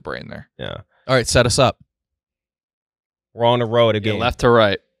like use your brain there. Yeah. All right, set us up. We're on a row at a Yeah, game. left to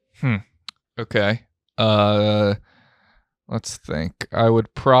right. Okay. Let's think. I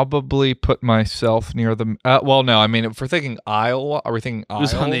would probably put myself near the. Well, no. I mean, if we're thinking aisle, are we thinking aisle?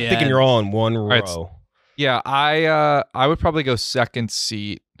 Who's on the Thinking you're all on one row. right, Yeah, I would probably go second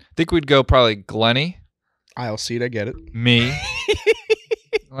seat. I think we'd go probably Glenny, Aisle seat, I get it. me,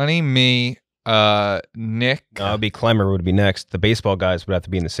 Glenny, me, Nick. No, it'd be Klemmer would be next. The baseball guys would have to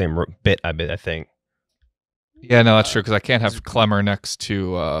be in the same bit. I think. Yeah, no, that's true because I can't have Klemmer next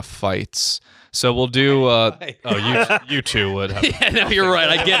to Feits. So we'll do. You two would have. Yeah, no, you're right.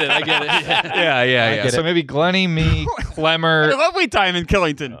 I get it. Yeah. So maybe Glenny, me, A Klemmer, lovely time in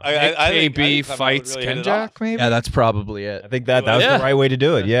Killington. I think KB, Klemmer would Feits, really hit it off. KenJac, maybe. Yeah, that's probably it. I think that was Yeah. the right way to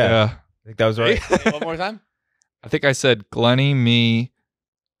do it. Yeah. I think that was right. One more time. I think I said Glenny, me,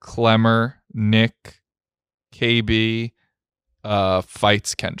 Klemmer, Nick, KB,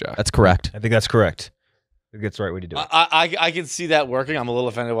 Feits, KenJac. That's correct. I think that's correct. I think that's the right way to do it. I can see that working. I'm a little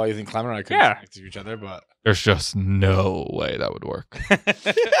offended why you think Klemmer and I couldn't sit next to each other, but There's just no way that would work.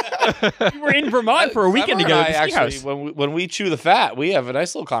 We were in Vermont for a weekend Klemmer together and at I the ski house. when we chew the fat, we have a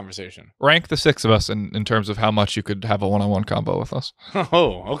nice little conversation. Rank the six of us in terms of how much you could have a one-on-one combo with us.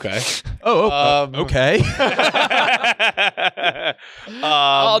 Oh, okay. Okay.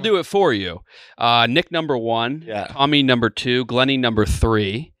 I'll do it for you. Nick number 1. Yeah. Tommy number 2. Glenny number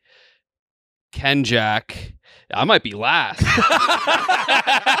 3. KenJac. I might be last.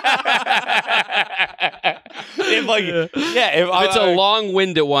 If If it's a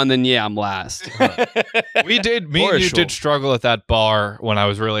long-winded one, then yeah, I'm last. Me and you did struggle at that bar when I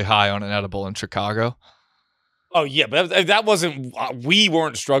was really high on an edible in Chicago. Oh yeah, but that wasn't. We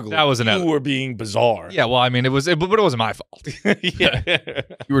weren't struggling. That was an You edit. were being bizarre. Yeah, well, I mean, but it wasn't my fault. yeah.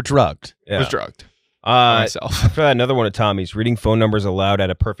 You were drugged. I was drugged I myself. feel like another one of Tommy's reading phone numbers aloud at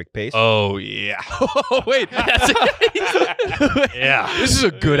a perfect pace. Oh yeah. Oh, wait. Yeah. This is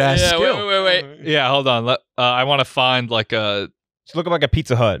a good ass Yeah, skill. wait. Yeah, hold on. I want to find like a. Just look like a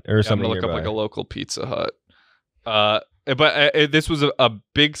Pizza Hut or I'm something. gonna look up nearby. like a local Pizza Hut. But this was a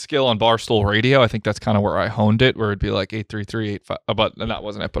big skill on Barstool Radio. I think that's kind of where I honed it, where it'd be like 83385. But that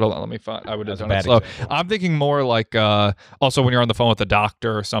wasn't it. But hold on, let me find. I would have That's a done it bad slow. example. I'm thinking more like also when you're on the phone with a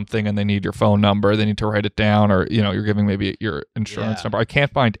doctor or something, and they need your phone number, they need to write it down, or you're giving maybe your insurance number. I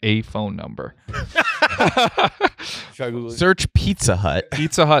can't find a phone number. Search Pizza Hut.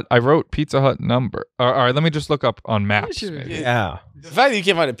 Pizza Hut. I wrote Pizza Hut number. All right, let me just look up on maps. Maybe. Yeah. The fact that you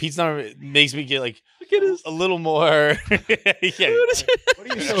can't find a pizza number makes me get like a little more. Yeah.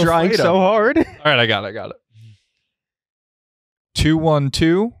 Trying so hard. All right, I got it.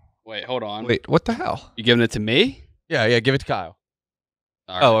 212. Wait, hold on. Wait, what the hell? You giving it to me? Yeah, give it to Kyle.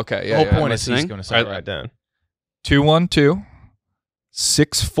 All right. Oh, okay. The Yeah, whole yeah, point I'm is he's listening. going to say All right. Write it down. 212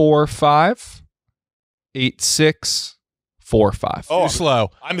 645 8645. Oh, Too slow.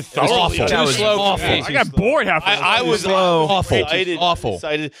 I'm thoroughly awful. That was awful. I got bored halfway. I was Awful. excited. Awful.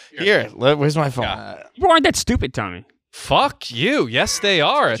 Excited. Here, where's my phone? You aren't that stupid, Tommy. Fuck you. Yes, they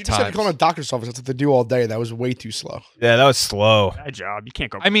are You at just had to times. call in a doctor's office. That's what they do all day. That was way too slow. Yeah, that was slow. Bad job. You can't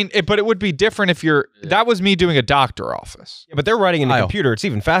go. I mean, but it would be different if you're. That was me doing a doctor office. Yeah, but they're writing in a Kyle. computer. It's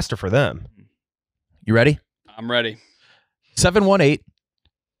even faster for them. You ready? I'm ready.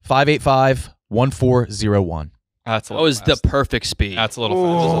 718-585-1401. That's a That little was the fast. perfect speed. That's a little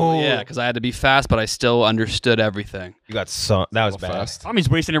fast. Ooh. Yeah, because I had to be fast, but I still understood everything. You got some. That was A little bad. fast. Tommy's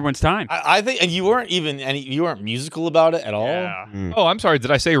wasting everyone's time. I think, and you weren't you weren't musical about it at all. Yeah. Oh, I'm sorry. Did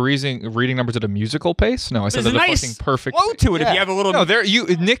I say reading numbers at a musical pace? No, I said There's at a a nice fucking perfect. flow to it if Yeah. you have a little. No, there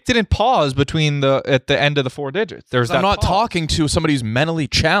Nick didn't pause between at the end of the 4 digits. There's I'm that not pause. talking to somebody who's mentally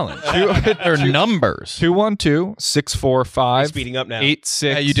challenged. They're numbers. 212-645. Speeding up now. 86.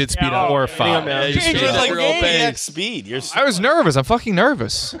 Yeah, you did speed Yeah, up. 45. Yeah, you You're speed up like real maniac pace. speed. You're I was nervous. I'm fucking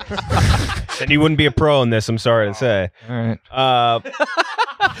nervous. Then you wouldn't be a pro in this. I'm sorry to say. All right. Uh,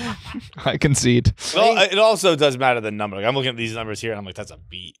 I concede. Well, it also does matter the number. Like, I'm looking at these numbers here, and I'm like, that's a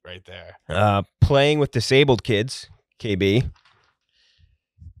beat right there. playing with disabled kids. KB.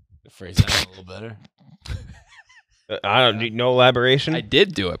 Phrase that a little better. I don't need no elaboration. I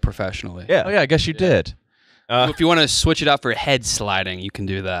did do it professionally. Yeah. Oh, yeah, I guess you did. If you want to switch it out for head sliding, you can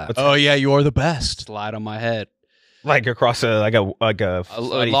do that. Oh, yeah, you are the best. Slide on my head. Like across a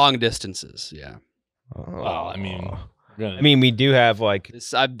Long distances, yeah. Well, I mean, we do have like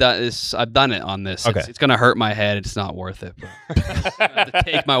I've done it on this. Okay. It's gonna hurt my head. It's not worth it. But I have to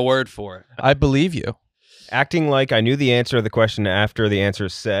take my word for it. I believe you. acting like I knew the answer to the question after the answer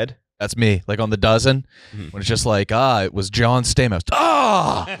is said. That's me. Like on the dozen, when it's just like, it was John Stamos.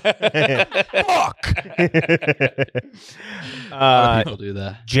 Fuck. People do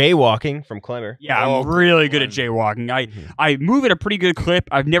that. Jaywalking from Klemmer. Yeah, I'm really good at jaywalking. I move at a pretty good clip.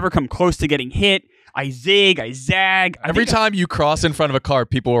 I've never come close to getting hit. I zig, I zag. Every time you cross in front of a car,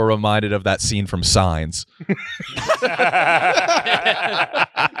 people are reminded of that scene from Signs.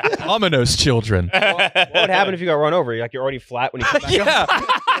 Ominous children. What would happen if you got run over? You're already flat when you come back Yeah.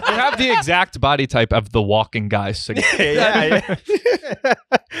 You have the exact body type of the walking guy. yeah.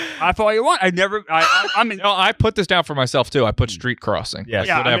 I follow you want. I'm in. No, I put this down for myself too. I put street crossing. Yes.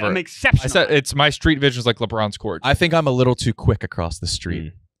 Yeah, whatever. I'm exceptional. I said it's my street vision's like LeBron's court. I think I'm a little too quick across the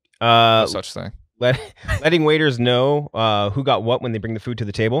street. No such thing. Letting waiters know who got what when they bring the food to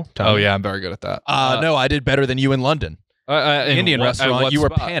the table. Oh yeah, I'm very good at that. No, I did better than you in London. Indian restaurant, you were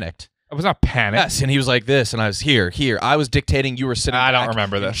panicked. I was not panicked. Yes, and he was like this, and I was here. I was dictating. You were sitting. I don't back.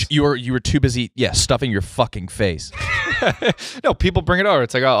 remember this. You were too busy. Yeah, stuffing your fucking face. No, people bring it over.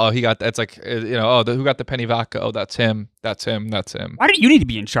 It's like, oh, he got. It's like, who got the penny vodka? Oh, that's him. That's him. That's him. Why do you need to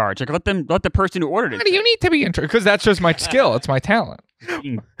be in charge? Like let the person who ordered it. Why do you need to be in charge? Because that's just my skill. It's my talent.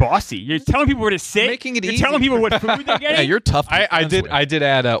 Being bossy. You're telling people where to sit. Making it You're easy. telling people what food they're getting. Yeah, you're tough. to be I friends with. did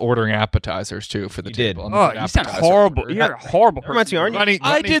add ordering appetizers too for the You did. table. Oh, you sound horrible. You're a horrible person. Reminds me, aren't you?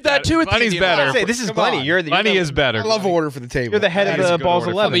 I did that too at the Glenny's Indian better. restaurant. Say, this is Come Glenny. on. You're Glenny is better. I love order for the table. You're the head That of is a the good Balls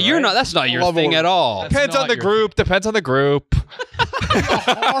order. 11. But you're right? not. That's not your Love thing order. at all. Depends on the group. Depends on the group.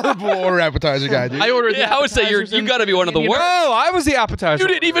 Horrible order appetizer guy, dude. I ordered. Yeah, I would say you got to be one of the No, worst. I was the appetizer. You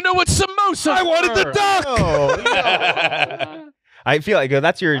didn't even know what samosas. I wanted the duck. Oh, I feel like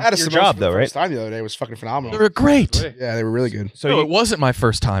that's your I had a samosa job, for though, the right? first time the other day. It was fucking phenomenal. They were great. Yeah, they were really good. So No, you- it wasn't my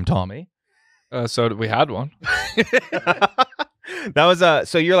first time, Tommy. So we had one. that was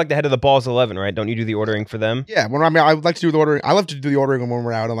so you're like the head of the Balls 11, right? Don't you do the ordering for them? Yeah, I would like to do the ordering. I love to do the ordering when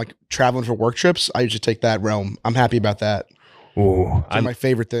we're out on like traveling for work trips. I usually take that realm. I'm happy about that. Ooh, It's one of my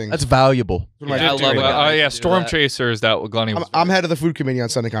favorite things. That's valuable. One of my Yeah, I favorite love things. it. I Yeah, can do Storm that. Chasers. That Glenny was. I'm head of the food committee on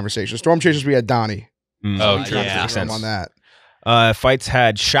Sunday Conversation. Storm Chasers, we had Donnie. Oh, I'm trying to yeah. take realm on that. Fights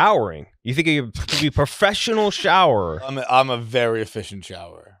had showering. You think you could be a professional shower? I'm a very efficient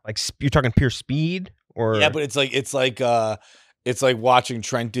shower. Like you're talking pure speed, or Yeah, but it's like watching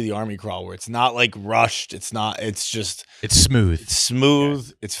Trent do the army crawl, where it's not like rushed. It's just It's smooth. it's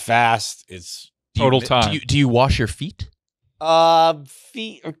smooth. It's fast. It's Total time. Do you wash your feet?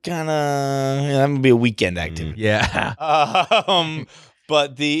 feet are kind of that would be a weekend activity. Yeah.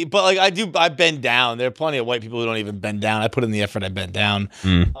 But like I bend down. There are plenty of white people who don't even bend down. I put in the effort. I bend down.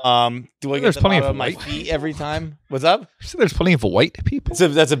 Do I get There's the plenty bottom of of my white feet every time? What's up? There's plenty of white people.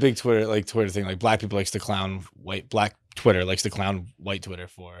 That's a big Twitter thing. Like black people likes to clown white. Black Twitter likes to clown white Twitter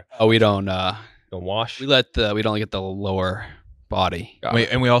for. Oh, we don't. don't wash. We don't get the lower body.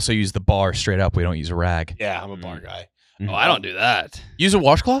 And we also use the bar straight up. We don't use a rag. Yeah, I'm a bar guy. Oh, I don't do that. Use a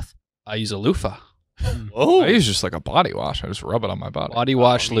washcloth? I use a loofah. Oh, I use just like a body wash. I just rub it on my body. Body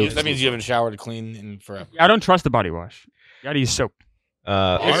wash loofah. that means you haven't showered clean in forever. Yeah, I don't trust the body wash. You gotta use soap.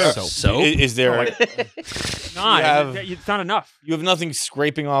 Soap. Is there? Nah, have- it's not enough. You have nothing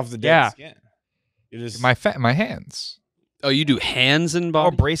scraping off the dead Yeah. skin. You just My hands. Oh, you do hands and How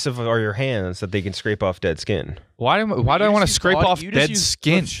body? abrasive are your hands that they can scrape off dead skin? Why do I want to scrape off dead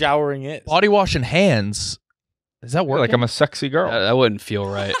skin? Showering is. Body wash and hands. Does that work? Like I'm a sexy girl. That wouldn't feel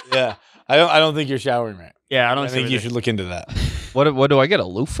right. Yeah. I don't think you're showering right. Yeah, I think you should look into that. What do I get? A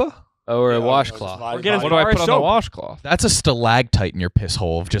loofah? Or a Yeah, washcloth. or get What do I put on the soap. washcloth? That's a stalactite in your piss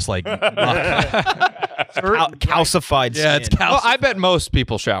hole of just like. Calcified skin. Yeah, it's Well, I bet most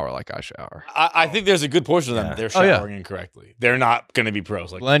people shower like I shower. I think there's a good portion of them Yeah. that they're Oh, yeah. showering incorrectly. They're not going to be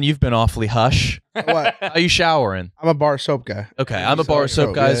pros. Like, Glenn, you've been awfully hush. What? How you showering? I'm a bar soap guy. Okay, I'm a bar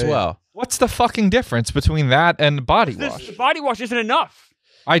soap guy as yeah. well. What's the fucking difference between that and body wash? The body wash isn't enough.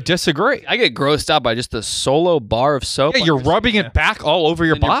 I disagree. I get grossed out by just a solo bar of soap. Yeah, Like you're this- rubbing it back all over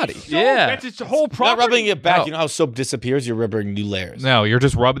your And you're- body. Yeah. That's its whole not property. rubbing it back. No. You know how soap disappears? You're rubbing new layers. No, you're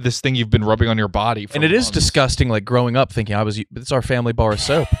just rubbing this thing you've been rubbing on your body. For And it is months. disgusting, like growing up thinking it's our family bar of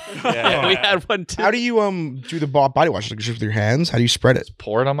soap. Yeah, we had one too. How do you do the body wash? Like just with your hands? How do you spread it?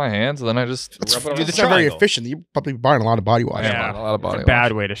 Pour it on my hands, and then I just rub it on It's my not very triangle. efficient. You're probably buying a lot of body wash. Yeah, a lot of It's body a wash.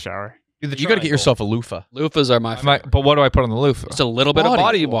 bad way to shower. You got to get yourself a loofah. Loofahs are my favorite. But what do I put on the loofah? Just a little bit of Body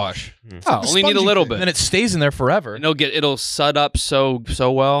body wash. wash. Oh, Only need a little And then bit. it stays in there forever. And it'll sud up so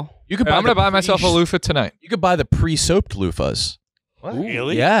well. You could I'm buy gonna buy myself a loofah tonight. You could buy the pre-soaped loofahs. What?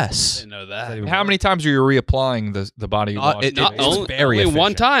 Really? Yes. Didn't know that. How many times are you reapplying the body wash? It- Not it's only, very only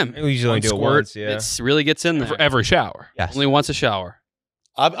one efficient. time. We usually only One do it squirt. once. Yeah. It really gets in there. For every shower. Yes. Only once a shower.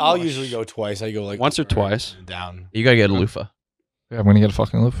 I'll usually go twice. I go like Once or up and twice. down. You got to get a loofah. Yeah, I'm gonna get a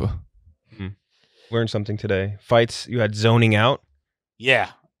fucking loofah. Learned something today. Fights. You had zoning out. Yeah,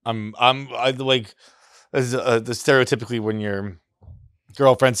 I like the stereotypically when your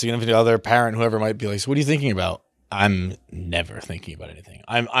girlfriend, significant other, parent, whoever might be like, so what are you thinking about? I'm never thinking about anything.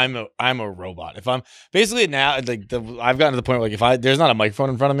 I'm a robot. If I'm basically now like I've gotten to the point where like if there's not a microphone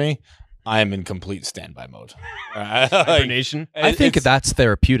in front of me, I am in complete standby mode. Hibernation. I think that's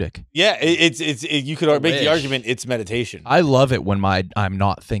therapeutic. Yeah, you could make the argument it's meditation. I love it when I'm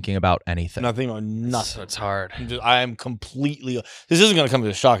not thinking about anything. Nothing on nothing. So it's hard. I am completely. This isn't going to come as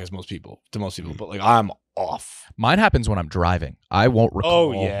a shock as most people, but like I'm off. Mine happens when I'm driving. I won't recall.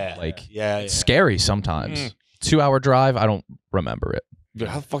 Oh yeah, Like yeah. it's scary sometimes. Mm. 2-hour drive, I don't remember it. Dude,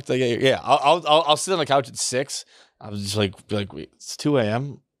 how the fuck did I get here? Yeah, I'll sit on the couch at 6. I was just like, wait, it's 2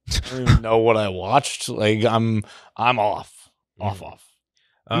 a.m. I don't even know what I watched. Like I'm off.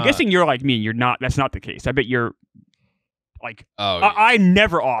 I'm guessing you're like me. You're not. That's not the case. I bet you're like. Oh, I'm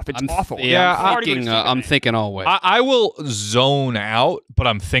never off. It's I'm awful. yeah, I'm thinking always. I will zone out, but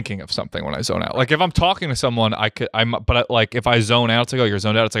I'm thinking of something when I zone out. Like if I'm talking to someone, like if I zone out, it's like, oh, you're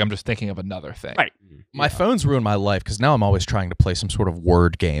zoned out. It's like I'm just thinking of another thing. Right. My phone's ruined my life because now I'm always trying to play some sort of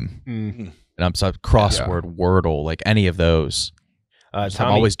word game. Mm. And I'm crossword, Wordle, like any of those. So Tommy,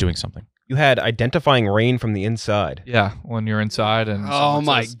 I'm always doing something. you had identifying rain from the inside. Yeah, when you're inside and Oh someone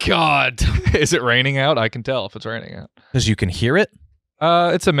my says, god. is it raining out? I can tell if it's raining out. Because you can hear it.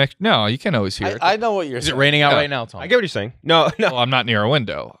 It's a mix. No, you can't always hear it. I know what you're Is saying. it raining out Yeah. right now, Tom? I get what you're saying. No. Well, I'm not near a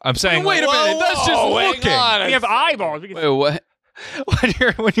window. I'm saying. Wait a minute, that's just looking. We have eyeballs. We can Wait, what?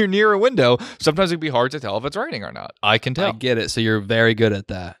 when you're near a window, sometimes it can be hard to tell if it's raining or not. I can I tell. get it. So you're very good at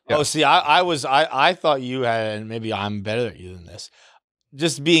that. Oh, see, I thought you had, and maybe I'm better at you than this.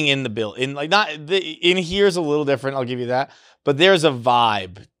 Just being in the building, like in here's a little different. I'll give you that, but there's a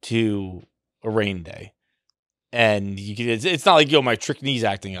vibe to a rain day, and it's not like my trick knee's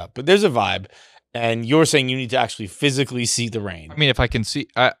acting up, but there's a vibe. And you're saying you need to actually physically see the rain. I mean, if I can see,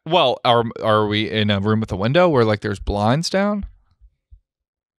 well, are we in a room with a window where like there's blinds down?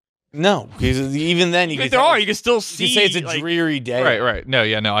 No, because even then you If can there are, you can still see. say it's a like, dreary day. Right. No,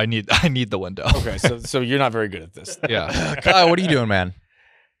 yeah, no. I need the window. Okay, so you're not very good at this. Yeah. Kyle, what are you doing, man?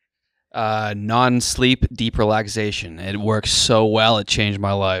 Non-sleep deep relaxation. It works so well. It changed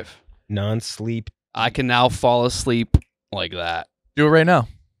my life. Non-sleep. I can now fall asleep like that. Do it right now.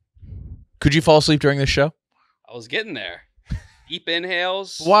 Could you fall asleep during this show? I was getting there. Deep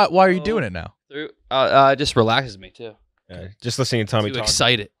inhales. Why are you doing it now? Through. It just relaxes me too. Just listening to Tommy Too talk.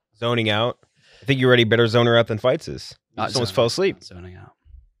 excited. Zoning out. I think you're already better zoner out than Fights is. Not Someone's zoning fell out, asleep. not zoning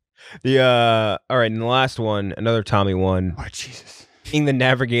out. All right, and the last one, another Tommy one. Oh Jesus. Being the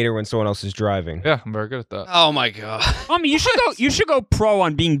navigator when someone else is driving. Yeah, I'm very good at that. Oh my god. Tommy, you should go pro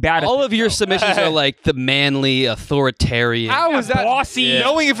on being bad at All this, of your though. submissions are like the manly, authoritarian. How is that bossy? Yeah.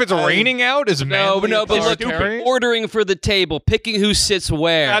 Knowing if it's raining out is manly, No, but look, authoritarian? ordering for the table, picking who sits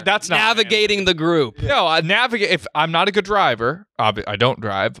where, That's not navigating the group. No, I navigate. If I'm not a good driver, I don't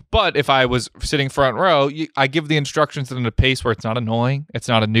drive, but if I was sitting front row, I give the instructions in a pace where it's not annoying, it's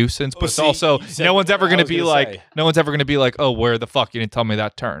not a nuisance, but it's also no one's ever going to be like, oh, where the fuck you didn't tell me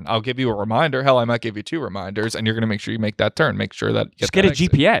that turn. I'll give you a reminder. Hell, I might give you 2 reminders, and you're going to make sure you make that turn. Make sure that you just get a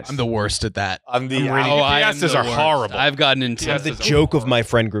GPS. I'm the worst at that. GPSs are horrible. I've gotten into the joke of my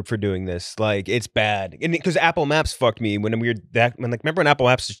friend group for doing this. Like, it's bad, and because Apple Maps fucked me when remember when Apple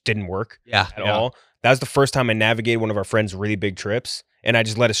Maps just didn't work at all. That was the first time I navigated one of our friends' really big trips, and I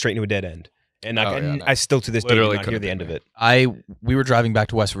just led it straight into a dead end. And I still to this day do not hear the end of it. We were driving back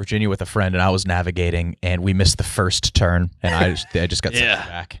to West Virginia with a friend, and I was navigating, and we missed the first turn, and I just got sent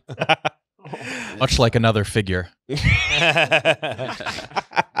back. Much like another figure. All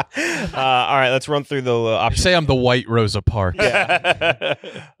right, let's run through the options. Say I'm the white Rosa Parks.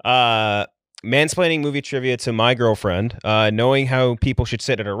 Mansplaining movie trivia to my girlfriend, knowing how people should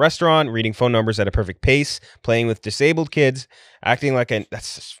sit at a restaurant, reading phone numbers at a perfect pace, playing with disabled kids, acting like I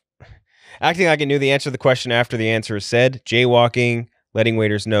knew the answer to the question after the answer is said, jaywalking, letting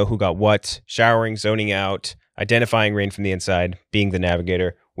waiters know who got what, showering, zoning out, identifying rain from the inside, being the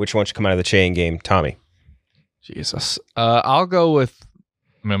navigator. Which one should come out of the chain game? Tommy. Jesus. I'll go with,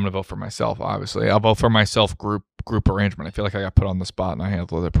 I'm going to vote for myself, obviously. I'll vote for myself group arrangement. I feel like I got put on the spot and I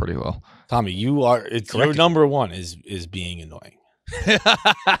handled it pretty well. Tommy, your number one is being annoying.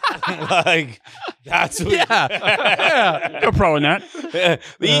 Like, that's what No problem in that.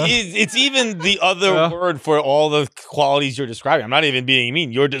 It's even the other word for all the qualities you're describing. I'm not even being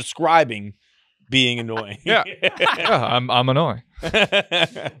mean. You're describing being annoying. I'm annoying.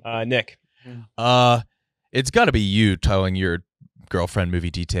 Nick. It's got to be you telling your girlfriend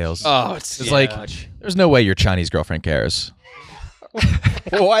movie details. Oh, it's like there's no way your Chinese girlfriend cares.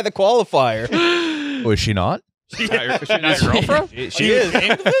 Well, why the qualifier? Oh, is she not? Is she not your girlfriend? She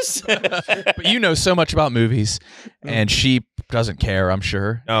is. But you know so much about movies, and she doesn't care, I'm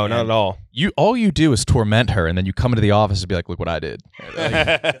sure. No, not at all. All you do is torment her, and then you come into the office and be like, look what I did.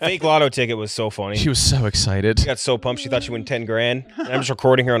 The fake lotto ticket was so funny. She was so excited. She got so pumped. She thought she won 10 grand. And I'm just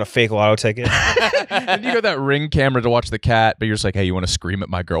recording her on a fake lotto ticket. And you got that Ring camera to watch the cat, but you're just like, hey, you want to scream at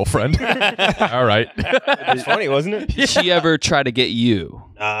my girlfriend? All right. It was funny, wasn't it? Did she ever try to get you?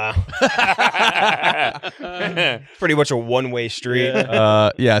 Pretty much a one-way street.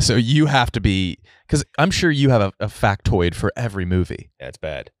 Yeah, so you have to be, because I'm sure you have a factoid for every movie. Yeah, it's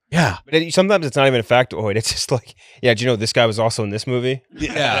bad. Yeah. But sometimes it's not even a factoid. It's just like, yeah, do you know this guy was also in this movie?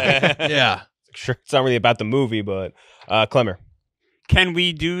 Yeah. Yeah. Sure, it's not really about the movie, but Klemmer. Can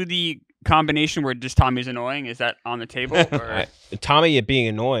we do the combination where just Tommy's annoying? Is that on the table? Or? Tommy it being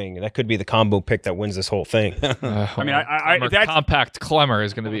annoying, that could be the combo pick that wins this whole thing. I mean, if that's, compact Klemmer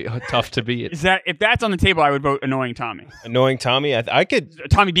is going to be tough to beat. if that's on the table, I would vote annoying Tommy. Annoying Tommy? I could...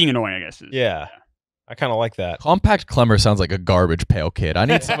 Tommy being annoying, I guess. Yeah. I kind of like that. Compact Klemmer sounds like a garbage pail kid. I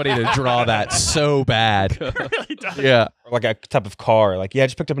need somebody to draw that so bad. It really does. Yeah. Or like a type of car. Like, yeah, I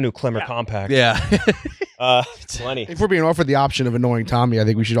just picked up a new Klemmer Compact. Yeah. Lenny. If we're being offered the option of annoying Tommy, I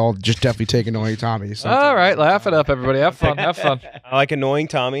think we should all just definitely take annoying Tommy. All right, laugh it up, everybody. Have fun. Have fun. I like annoying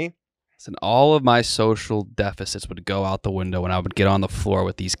Tommy. And all of my social deficits would go out the window when I would get on the floor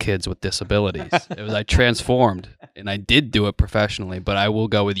with these kids with disabilities. I transformed, and I did do it professionally, but I will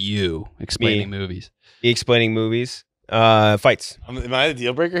go with you explaining movies. Explaining movies. Fights. Am I the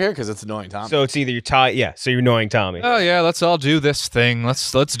deal breaker here? Because it's annoying Tommy. So it's either so you're annoying Tommy. Oh yeah, let's all do this thing.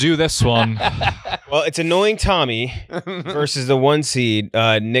 Let's do this one. Well, it's annoying Tommy versus the 1 seed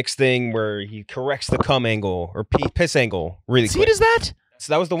Nick's thing where he corrects the cum angle or piss angle really quick. Seed is that?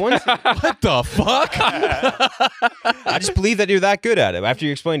 So that was the 1 seed. What the fuck? I just believe that you're that good at it after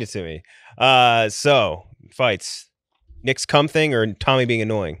you explained it to me. So Fights. Nick's cum thing or Tommy being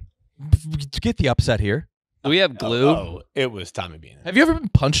annoying? Get the upset here. Do we have glue? Oh, it was Tommy being annoying. Have you ever been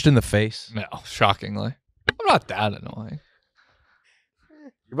punched in the face? No, shockingly. I'm not that annoying.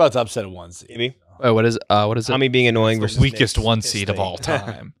 You're about to upset a 1 seed. Maybe. Wait, what is it? Tommy being annoying versus The weakest Nick's 1 piss seed of thing. all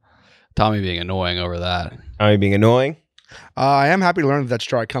time. Tommy being annoying over that. Tommy being annoying. I am happy to learn that that's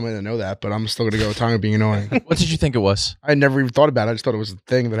true. I come in and know that, but I'm still going to go with Tommy being annoying. What did you think it was? I never even thought about it. I just thought it was a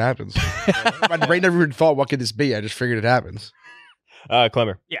thing that happens. My brain never even thought, what could this be? I just figured it happens.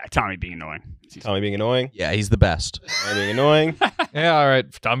 Clemmer. Yeah, Tommy being annoying. Tommy being annoying. Yeah, he's the best. Tommy being annoying. Yeah, all right.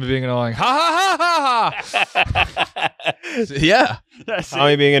 Tommy being annoying. Ha ha ha ha ha. Yeah.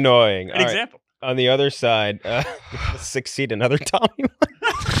 Tommy being annoying. An All right. example. On the other side, 6 seed another Tommy.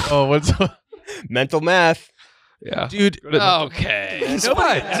 Oh, what's Mental math. Yeah. dude? Okay.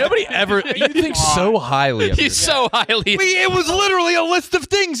 Nobody ever. You think so highly of He's so highly. It was literally a list of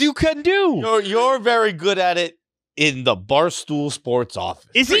things you can do. You're very good at it in the Barstool Sports office.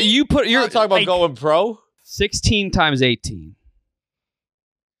 Is he? You put You're your talking about going pro? 16 times 18.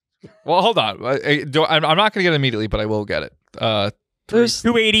 Well, hold on. I'm not going to get it immediately, but I will get it. There's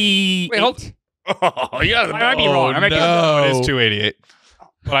 288. Wait, hold. Oh, yeah. I might be wrong. I might be wrong. It is 288.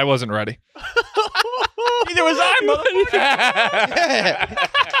 But I wasn't ready. Neither was I,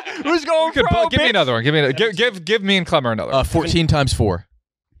 mother. Who's going pro? Give me another one. Give me and Klemmer another. 14 times 4.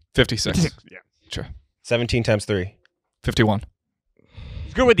 56. Yeah. Sure. 17 times 3. 51.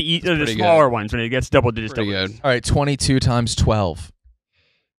 It's good with the smaller ones when it gets double digits. Pretty good. All right, 22 times 12.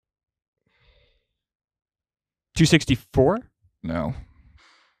 264. No.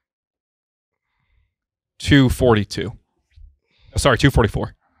 242. Sorry,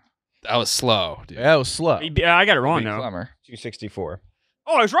 244. That was slow, dude. Yeah, it was slow. Yeah, I got it wrong, though. Klemmer. 264.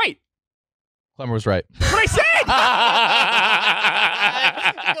 Oh, I was right. Klemmer was right. What I said!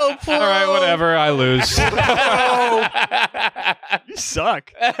 All right, whatever. I lose. You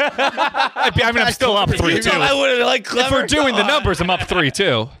suck. I mean, I'm still up 3-2. I would have liked Klemmer. If we're doing the numbers, I'm up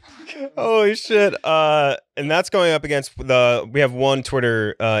 3-2. Holy shit. And that's going up against we have one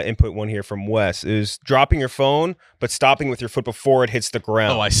Twitter input one here from Wes, is dropping your phone, but stopping with your foot before it hits the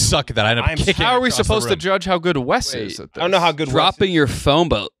ground. Oh, I suck at that. I end up kicking How are we across the supposed to room. judge how good Wes is at this? I don't know how good Wes Dropping your phone,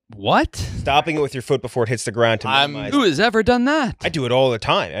 but what? stopping it with your foot before it hits the ground to minimize. Who has ever done that? I do it all the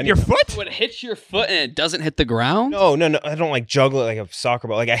time. Your foot? When it hits your foot and it doesn't hit the ground? No. I don't like juggle it like a soccer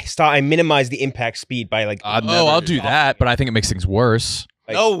ball. Like I minimize the impact speed by like. I'll do that, but I think it makes things worse.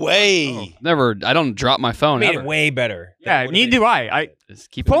 No way. Never. I don't drop my phone made ever. it way better. Yeah, neither do I. Just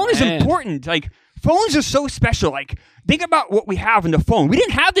keep it in Phone my is hand. important. Like, phones are so special. Like, think about what we have in the phone. We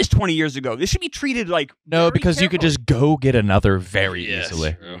didn't have this 20 years ago. This should be treated like No, very because you could carefully. just go get another very Yes,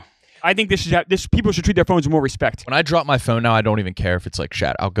 easily. true. I think people should treat their phones with more respect. When I drop my phone now, I don't even care if it's like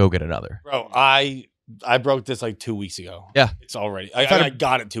shat. I'll go get another. Bro, I broke this like 2 weeks ago. Yeah. It's already. I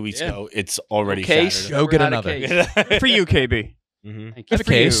got it 2 weeks ago. It's already Case. shattered. Go get Never had a another. case. Good for you, KB. Mm-hmm. Thank Have you. a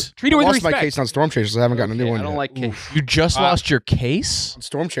case. Treat it I with lost respect. my case on Storm Chasers. I haven't gotten a new Okay, one I don't yet. like case. You just lost your case?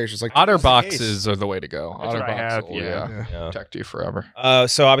 Storm Chasers, like Otter case. boxes are the way to go. That's Otter what I have, boxes will yeah. Yeah. protect you forever.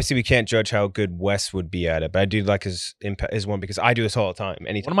 So obviously we can't judge how good Wes would be at it, but I do like his one because I do this all the time. One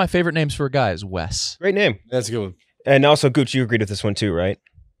Anytime. of my favorite names for a guy is Wes. Great name. That's a good one. And also Gooch, you agreed with this one too, right?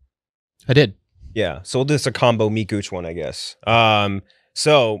 I did. Yeah. So we'll do this a combo me Gooch one, I guess.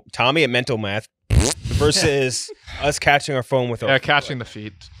 So Tommy at Mental Math versus us catching our phone with our Catching the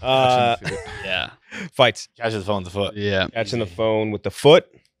feet. Yeah. Fights. Catch the phone with the foot. Yeah. Catching the phone with the foot.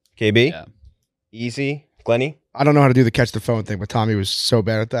 KB. Yeah. Easy. Glenny. I don't know how to do the catch the phone thing, but Tommy was so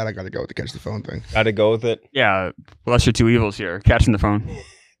bad at that. I got to go with the catch the phone thing. Got to go with it. Yeah, lesser two evils here. Catching the phone.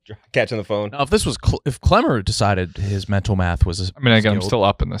 Catching the phone. Now, if this was if Klemmer decided his mental math was, I mean, again, I'm skilled, still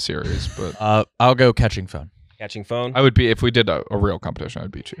up in the series, but I'll go catching phone. Catching phone. I would be if we did a real competition.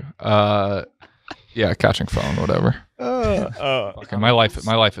 I'd beat you. Yeah, catching phone, whatever. Okay, my life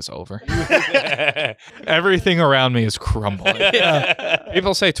is over. Everything around me is crumbling.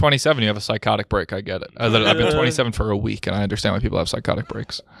 People say 27, you have a psychotic break. I get it. I've been 27 for a week, and I understand why people have psychotic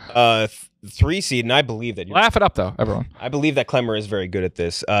breaks. 3 seed, and I believe that. Laugh it up, though, everyone. I believe that Klemmer is very good at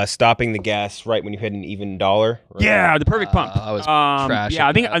this. Stopping the gas right when you hit an even dollar. Right? Yeah, the perfect pump. I was trash Yeah, at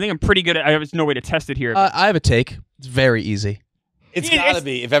I think that. I'm pretty good at. I have no way to test it here. I have a take. It's very easy. It's Yeah, gotta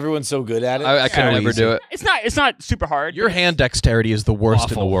be if everyone's so good at it. I could So never easy. do it. it's not super hard. Your hand dexterity is the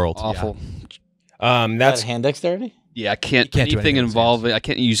worst in the world. Awful. That's That's hand dexterity. Yeah, I can't. You can't do anything anything with involving. I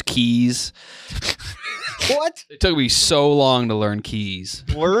can't use keys. what? It took me so long to learn keys.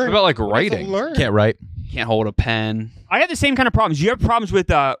 What Learn. about like writing? Learn. Can't write. Can't hold a pen. I have the same kind of problems. You have problems with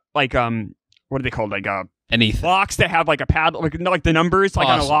what are they called? Like Anything. locks that have like a pad, like the numbers, like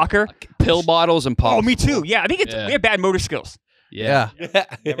on a Possible. locker. Like pill bottles and Oh, me possible. too. Yeah, I think it's Yeah. we have bad motor skills. Yeah.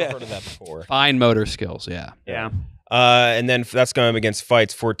 Never heard of that before. Fine motor skills. Yeah. Yeah. And then that's going up against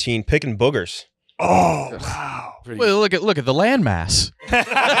Fights 14, picking boogers. Oh wow. Well, look at the landmass.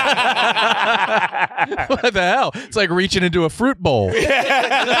 What the hell? It's like reaching into a fruit bowl.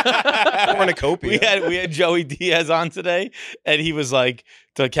 Cornucopia. We had Joey Diaz on today, and he was like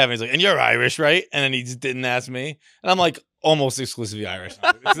to Kevin, he's like, "And you're Irish, right?" And then he just didn't ask me, and I'm like, almost exclusively Irish.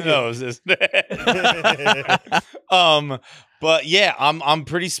 It's the nose, isn't it? But yeah, I'm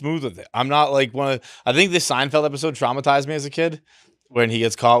pretty smooth with it. I'm not like one of. I think this Seinfeld episode traumatized me as a kid when he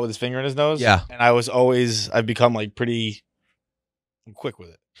gets caught with his finger in his nose. Yeah. and I've become like pretty quick with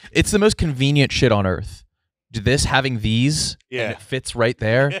it. It's the most convenient shit on earth. This having these, Yeah. and it fits right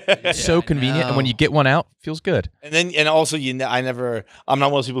there. It's so convenient, and when you get one out, it feels good. And also I'm not one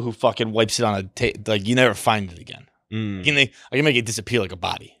of those people who fucking wipes it on like you never find it again. Mm. I can make it disappear like a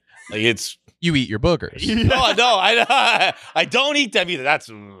body. Like it's You eat your boogers. No, I don't eat them either. That's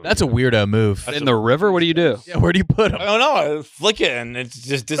a weirdo move. In the river, what do you do? Yeah, where do you put them? I don't know. I flick it and it's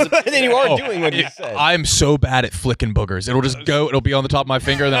just disappears. And then you are doing what you said. I'm so bad at flicking boogers. It'll just go. It'll be on the top of my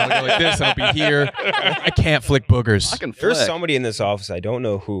finger, then I'll go like this, and I'll be here. I can't flick boogers. I can flick. There's somebody in this office, I don't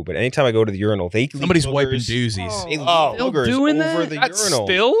know who, but anytime I go to the urinal, Somebody's wiping doozies. They leave Still boogers doing over that? the That's urinal.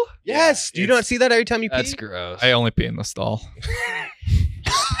 still? Yes. Do you not see that every time you pee? That's gross. I only pee in the stall.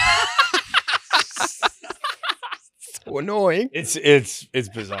 So annoying. It's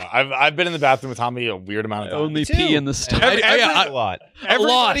bizarre. I've been in the bathroom with Tommy a weird amount of time. Only pee in the stall. A lot.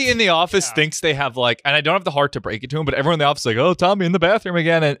 Everybody in the office thinks they have like, and I don't have the heart to break it to him, but everyone in the office is like, oh, Tommy in the bathroom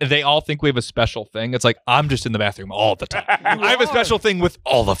again. And they all think we have a special thing. It's like, I'm just in the bathroom all the time. I have a special thing with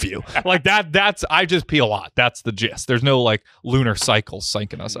all of you. Like that's, I just pee a lot. That's the gist. There's no like lunar cycles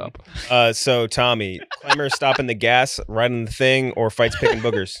syncing us up. So Tommy, Klemmer stopping the gas right on the thing, or Feits picking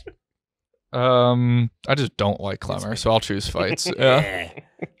boogers? I just don't like Klemmer, so I'll choose Feits. Yeah.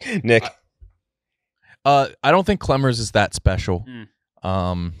 Nick. I don't think Klemmer's is that special.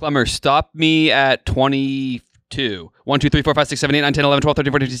 Klemmer, stop me at 22. 1, 2, 3, 4, 5, 6, 7, 8, 9, 10, 11, 12,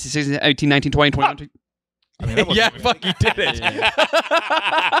 13, 14, 15, 16, 17, 18, 19, 20, 21. I mean, that wasn't Yeah, really- fuck, you did it.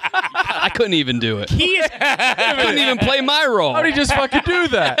 I couldn't even do it. I couldn't even play my role. How did he just fucking do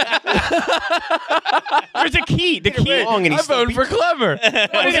that? There's a key. The key. Wrong, and I'm voting for Klemmer.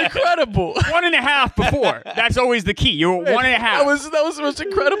 That was incredible. 1.5 before. That's always the key. You're 1.5. That was the most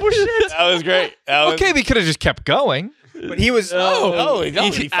incredible shit. That was great. Okay, we could have just kept going. But he was.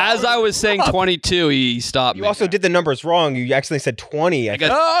 As I was saying 22, he stopped You me. also did the numbers wrong. You accidentally said 20. I got-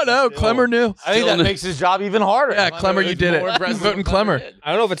 Oh no, Klemmer knew. I think that makes his job even harder. Yeah, Klemmer, you did it. I'm voting Klemmer.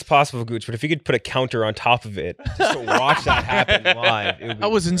 I don't know if it's possible, Gooch, but if you could put a counter on top of it just to watch that happen live, it would be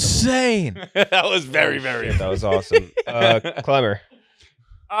That was insane. That was very, very. that was awesome. Klemmer.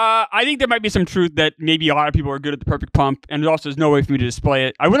 I think there might be some truth that maybe a lot of people are good at the perfect pump, and there's no way for me to display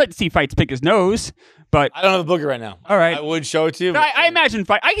it. I would like to see Feits pick his nose, but I don't have a booger right now. All right. I would show it to you. I imagine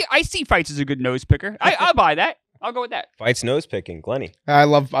I see Feits as a good nose picker. I'll buy that. I'll go with that. Feits nose picking. Glenny. I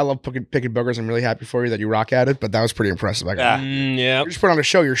love picking boogers. I'm really happy for you that you rock at it, but that was pretty impressive. Yeah. Yeah. You just put on a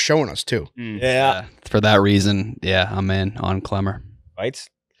show. You're showing us too. Yeah. For that reason, yeah, I'm in on Klemmer. Feits.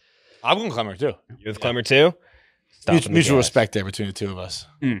 I'm going Klemmer too. You with Klemmer too? Stopping the Mutual gas. respect there between the two of us.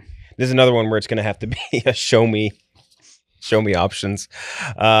 There's another one where it's going to have to be a show me options.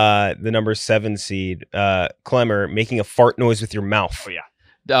 The number 7 seed, Klemmer, making a fart noise with your mouth. Oh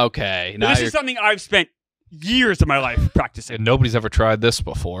yeah. Okay. Now This you're is something I've spent years of my life practicing. And nobody's ever tried this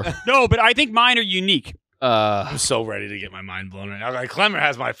before. No, but I think mine are unique. I'm so ready to get my mind blown right now. Like, Klemmer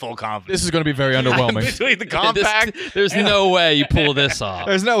has my full confidence. This is going to be very underwhelming. Between the compact. There's no way you pull this off.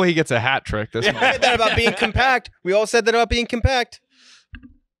 There's no way he gets a hat trick this I month. said that about being compact. We all said that about being compact.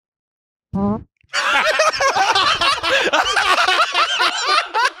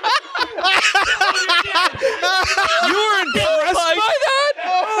 You were impressed by that?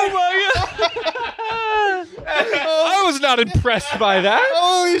 Oh my god! I was not impressed by that.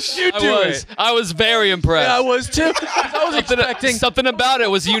 Holy shit. I was very impressed. Yeah, I was too. I was expecting. Something about it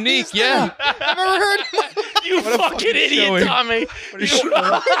was unique. Yeah. I've never heard You fucking idiot, Tommy. In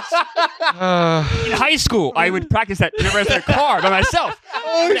high school, I would practice that whenever I was in a car by myself.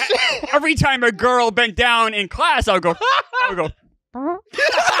 Every time a girl bent down in class, I would go.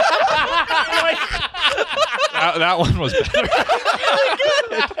 That one was better.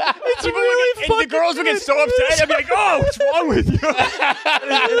 It's really funny. And the girls would get so upset. I'd be like, "Oh, what's wrong with you?"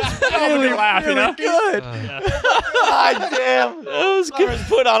 They laugh, you know. Good. God damn. That was good.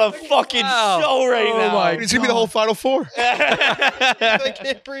 Put on a fucking show right now. my It's gonna be the whole Final Four. I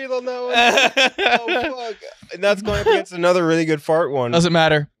can't breathe on that one. Oh, fuck. And that's going up against another really good fart one. Doesn't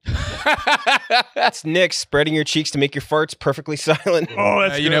matter. That's Nick spreading your cheeks to make your farts perfectly silent. Oh,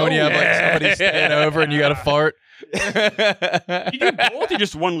 that's You know when you have like somebody stand over and you got to fart. You do both or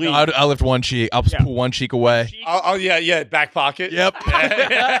just one lead? I lift one cheek. I'll just pull one cheek away. Oh, yeah, back pocket. Yep. Nick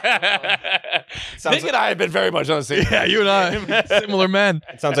and I have been very much on the same. Yeah, you and I, similar men.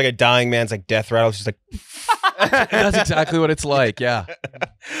 It sounds like a dying man's like death rattle. It's just like, That's exactly what it's like. Yeah,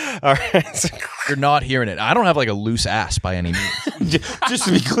 all right. So, you're not hearing it. I don't have like a loose ass by any means. Just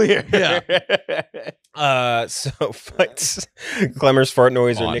to be clear. Yeah. so Feits, Klemmer's fart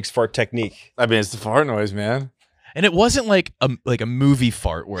noise or On. Nick's fart technique. I mean, it's the fart noise, man. And it wasn't like a movie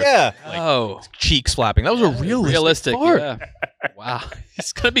fart where Yeah. Oh, cheeks flapping. That was a realistic fart. Yeah. Wow.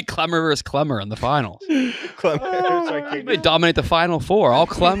 It's gonna be Klemmer versus Klemmer in the finals. Klemmer. They dominate the final four. All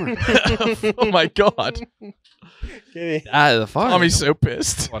Klemmer. Oh my god. The fun. Tommy's so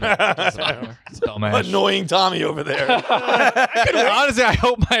pissed. Annoying Tommy over there. Honestly, I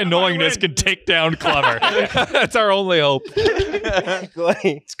hope my annoyingness can take down Klemmer. That's our only hope.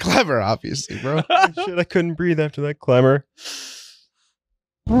 Glenny. It's clever, obviously, bro. Shit, I couldn't breathe after that, Klemmer.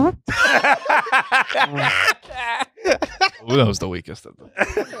 Ooh, that was the weakest of them.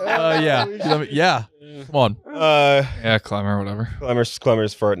 Yeah. Yeah. Come on. Yeah, Klemmer, whatever.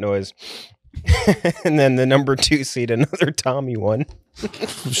 Klemmer's fart noise. And then the number 2 seed, another Tommy one.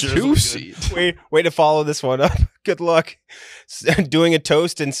 2 seed. Way to follow this one up. Good luck. Doing a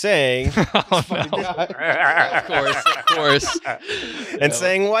toast and saying. Of course. And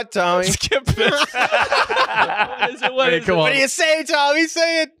saying what, Tommy? Skip this. Hey, come on. What do you say, Tommy?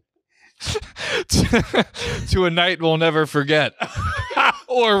 Say it. To a night we'll never forget.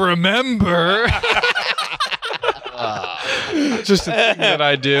 Or remember. Just a thing that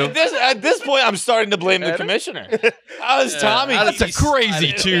I do. At this point, I'm starting to blame the commissioner. How is Tommy? That's a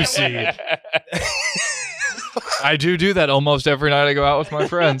crazy 2 seed. I do that almost every night I go out with my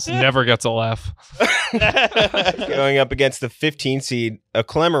friends. Never gets a laugh. Going up against the 15 seed, a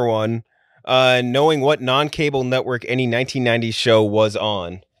Klemmer one, knowing what non-cable network any 1990s show was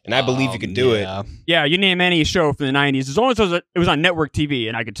on. And I believe you could do it. Yeah, you name any show from the 90s. As long as it was on network TV,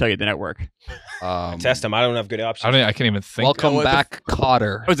 and I could tell you the network. Test them. I don't have good options. I can't even think. Welcome back,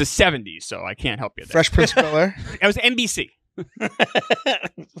 Cotter. It was the 70s, so I can't help you there. Fresh Prince of Bel-Air. It was NBC.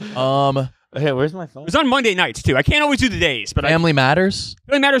 Hey, where's my phone? It was on Monday nights, too. I can't always do the days, but Family Matters.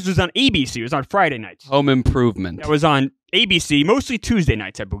 Family Matters was on ABC. It was on Friday nights. Home Improvement. That was on ABC, mostly Tuesday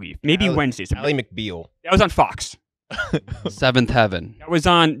nights, I believe. Maybe Wednesdays. Ally McBeal. That was on Fox. Seventh Heaven. That was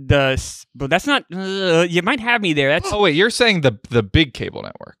on but that's not. You might have me there. That's Oh wait, you're saying the big cable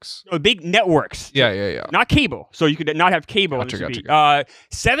networks? no, big networks. Yeah. Not cable, so you could not have cable. Gotcha, on TV. gotcha.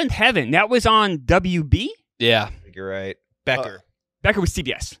 Seventh Heaven. That was on WB. Yeah. You're right. Becker. Becker was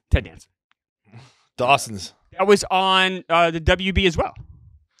CBS. Ted Danson. Dawson's. That was on the WB as well.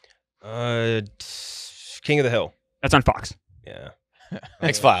 King of the Hill. That's on Fox. Yeah.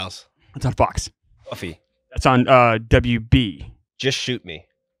 X-Files. That's on Fox. Buffy. That's on WB. Just Shoot Me.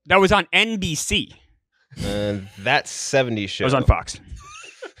 That was on NBC. That 70s show. That was on Fox.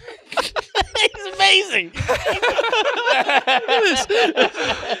 He's amazing.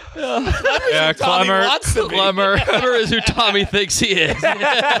 Yeah, Klemmer is who Tommy thinks he is. You to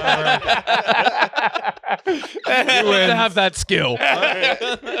have that skill. I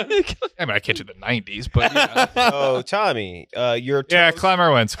mean, I can't do the 90s, but yeah. Oh, Tommy. You're Yeah,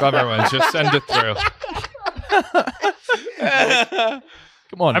 Klemmer wins. Just send it through.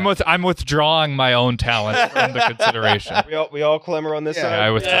 Come on. I'm withdrawing my own talent from the consideration. we all Klemmer on this Yeah, side. I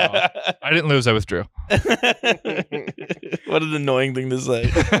withdraw. I didn't lose. I withdrew. What an annoying thing to say.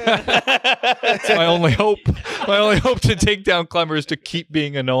 That's my only hope. My only hope to take down Klemmer is to keep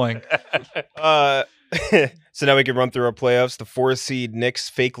being annoying. So now we can run through our playoffs. The 4 seed Knicks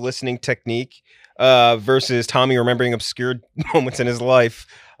fake listening technique versus Tommy remembering obscure moments in his life.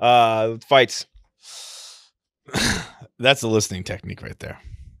 Fights. That's the listening technique right there.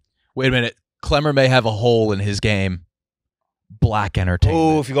 Wait a minute. Klemmer may have a hole in his game. Black entertainment.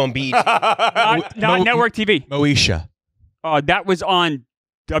 Oh, if you're going beat. Not network TV. Moesha. That was on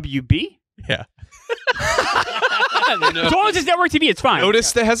WB. Yeah. As long as it's network TV, it's fine.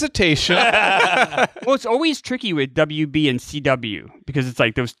 Notice the hesitation. Well, it's always tricky with WB and CW because it's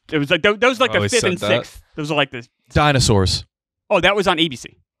like those. It was like those like the Always 5th said and that. 6th. Those are like the. Dinosaurs. Oh, that was on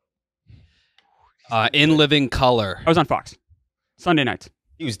ABC. In Living Color. I was on Fox. Sunday nights.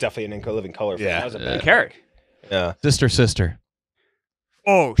 He was definitely an Living Color. Yeah. That was a bad Carrick. Yeah. Sister.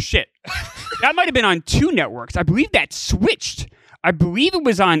 Oh shit. That might have been on 2 networks. I believe that switched. I believe it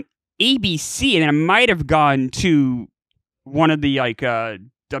was on ABC, and then it might have gone to one of the like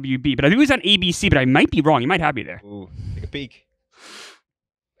WB, but I think it was on ABC. But I might be wrong. You might have me there. Ooh, take a peek.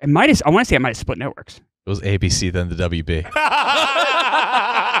 It might have. I want to say I might have split networks. It was ABC, then the WB.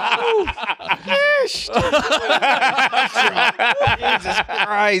 Jesus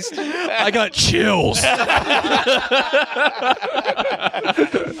Christ. I got chills.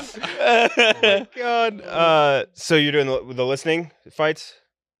 God. So you're doing the listening fights?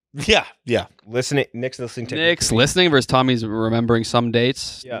 Yeah. Nick's listening technique. Nick's listening versus Tommy's remembering some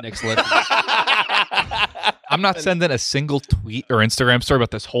dates. Yeah. Nick's listening. I'm not sending a single tweet or Instagram story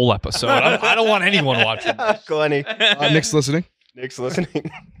about this whole episode. I don't want anyone watching. Glenny. Nick's listening. Nick's listening.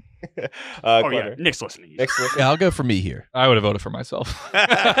 Oh Clemmer. yeah, Nick's listening. Nick's listening. Yeah, I'll go for me here. I would have voted for myself.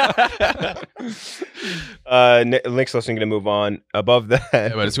 Nick's listening. Going to move on. Above that, Yeah,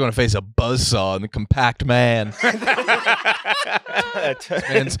 but it's going to face a buzzsaw and the compact man.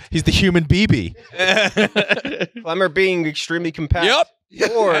 He's the human BB. Klemmer being extremely compact.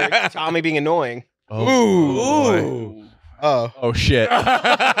 Yep. Or Tommy being annoying. Oh, oh shit.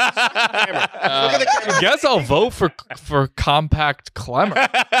 I guess I'll vote for compact Klemmer.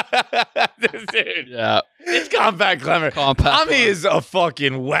 Dude, Yeah. it's compact Klemmer. Compact Tommy Klemmer. is a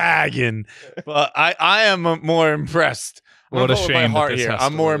fucking wagon, but I am more impressed. I'm What a gonna vote with shame my that heart this here. has to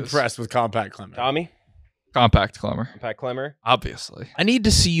I'm more lose. impressed with compact Klemmer. Tommy, Compact Klemmer, compact Klemmer. obviously. I need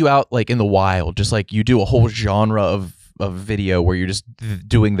to see you out like in the wild, just like you do a whole genre of video where you're just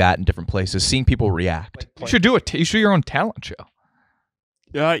doing that in different places, seeing people react. You should do it. You should do your own talent show.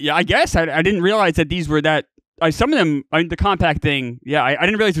 Yeah, I guess I didn't realize that these were that. Some of them, the compact thing. Yeah, I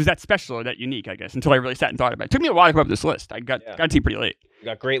didn't realize it was that special or that unique. I guess until I really sat and thought about it. It took me a while to come up with this list. I got to see pretty late. You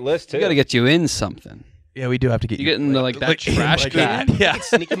got great list too. We got to get you in something. Yeah, we do have to get You get into like that trash like can. that. Yeah,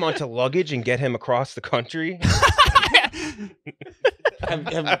 sneak him onto luggage and get him across the country.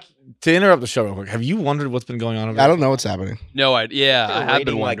 To interrupt the show real quick, have you wondered what's been going on over I don't know what's happening. No, I have been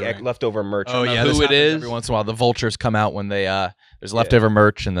Raiding, like wondering. leftover merch. Oh yeah, who this it happens is. every once in a while. The vultures come out when they there's leftover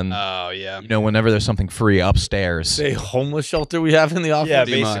merch, and then Oh yeah. you know whenever there's something free upstairs. Say homeless shelter we have in the office? Yeah,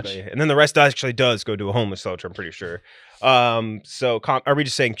 Pretty basically. And then the rest actually does go to a homeless shelter, I'm pretty sure. So are we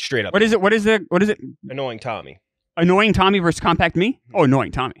just saying straight up? What is it? What is it? Annoying Tommy. Annoying Tommy versus compact me? Oh,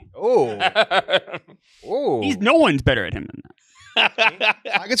 annoying Tommy. Oh. Oh. No one's better at him than that.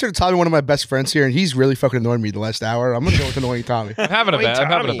 I consider Tommy one of my best friends here, and he's really fucking annoying me the last hour. I'm gonna go with annoying Tommy. I'm having Wait, a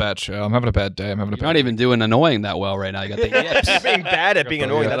Tommy. bad show. I'm having a bad day. I'm having a You're bad not even doing annoying that well right now. You got the yips. You're being bad at being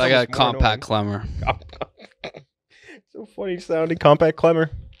annoying. But That's I got almost more compact Klemmer. annoying. So funny sounding. Compact Klemmer.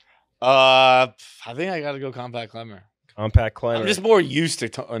 I think I got to go compact Klemmer. Compact Klemmer. I'm just more used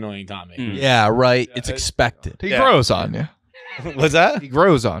to annoying Tommy. Yeah, right. It's expected. He Yeah. grows on you. What's that? He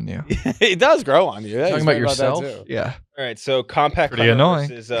grows on you. It does grow on you. Talking He's about right yourself? that too. Yeah. All right, so Compact Pretty Klemmer annoying.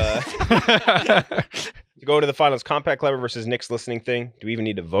 versus to go to the finals, Compact Klemmer versus Nick's listening thing. Do we even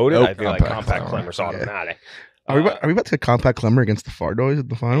need to vote it? Nope. I feel like Compact Compact Klemmer. Klemmer's automatic. Are we about to get compact Klemmer against the fart noise at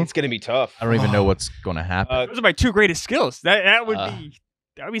the final? It's gonna be tough. I don't even know what's going to happen. Those are my two greatest skills. That would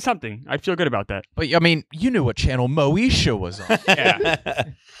be something. I feel good about that. But I mean, you knew what channel Moesha was on. Yeah.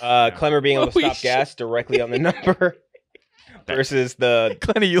 Klemmer being able to stop shit. gas directly on the number versus the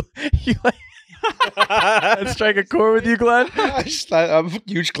Glenny, you like that strike a chord with you, Glenn? I'm a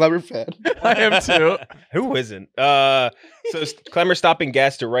huge Klemmer fan. I am too. who isn't? So Klemmer stopping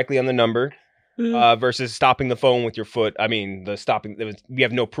gas directly on the number versus stopping the phone with your foot. I mean, we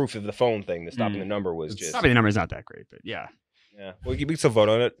have no proof of the phone thing. The stopping the number was just. Probably the number's not that great, but yeah. Yeah, well, we can still vote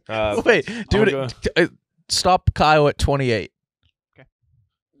on it. Wait, dude, stop Kyle at 28.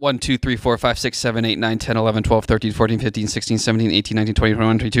 1, 2, 3, 4, 5, 6, 7, 8, 9, 10, 11, 12, 13, 14, 15, 16, 17, 18, 19, 20,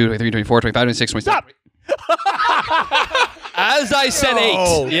 21, 22, 23, 24, 25, 26, 27. As I said,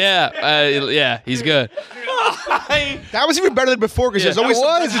 8. Yeah, he's good. That was even better than before because there's always That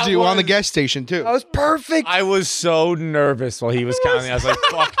something was- to do on the gas station too. That was perfect. I was so nervous while he was counting. I was like,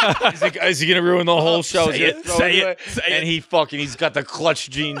 "Fuck, is he gonna ruin the whole show? Say it. And he's got the clutch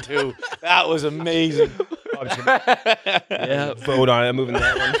gene too. That was amazing. Yeah, Vote on it. I'm moving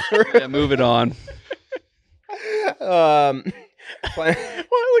that yeah, moving on. one.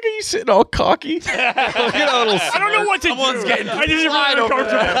 Look at you sitting all cocky. I don't know what to Someone's do. getting I just fried really over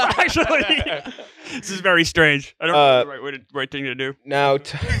uncomfortable. Actually, this is very strange. I don't know the right thing to do. Now,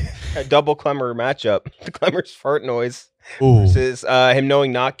 a double Klemmer matchup. The Klemmer's fart noise Ooh. versus him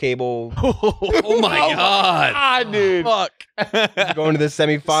knowing not cable Oh my god. dude. Fuck. going to the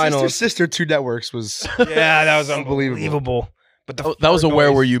semifinals. Sister, Two Networks was Yeah, that was Unbelievable. unbelievable. But the That was a fart where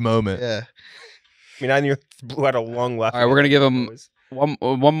noise- were you moment. yeah. I mean, I knew blew out a lung left. All right, we're gonna give him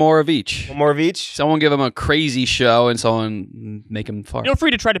one more of each. one more of each. Someone give him a crazy show, and someone make him fart. Feel free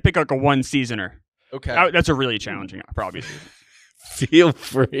to try to pick like a one seasoner. Okay. That's a really challenging, probably. Feel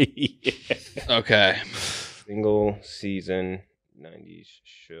free. Okay. Single season 90s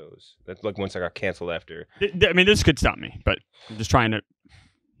shows. That's like once I got canceled after. I mean, this could stop me, but I'm just trying to.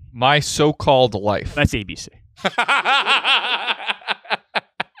 My so-called life. That's ABC.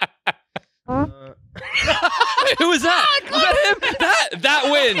 Who was that? Was that him? That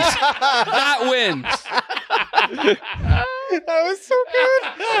wins. That wins. That was so good.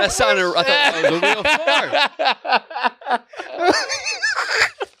 That sounded. I thought that was a real fart.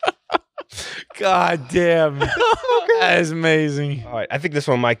 God damn. That is amazing. All right, I think this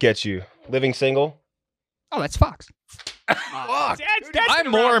one might get you. Living single. Oh, that's Fox. I'm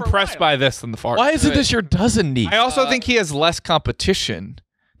more impressed by this than the fart. Why isn't this your dozen niche? I also think he has less competition.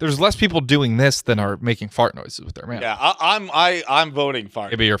 There's less people doing this than are making fart noises with their mouth. Yeah, I'm voting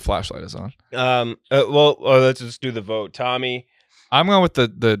fart. Maybe your flashlight is on. Well, let's just do the vote. Tommy, I'm going with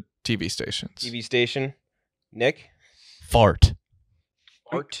the TV stations. TV station. Nick, Fart.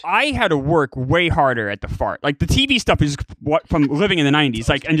 I had to work way harder at the fart. Like the TV stuff is what from living in the 90s,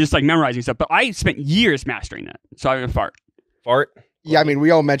 like and just like memorizing stuff. But I spent years mastering that. So I'm gonna fart. Fart. Yeah, I mean,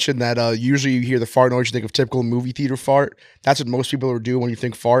 we all mentioned that usually you hear the fart noise, you think of typical movie theater fart. That's what most people are doing when you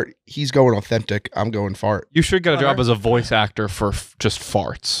think fart. He's going authentic. I'm going fart. You should get a job as a voice actor for just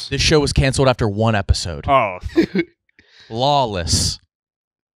farts. This show was canceled after one episode. Oh, Lawless.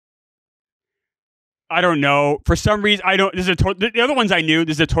 I don't know. For some reason, I don't. This is the other ones I knew.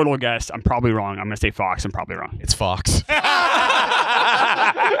 This is a total guess. I'm probably wrong. I'm gonna say Fox. I'm probably wrong. It's Fox.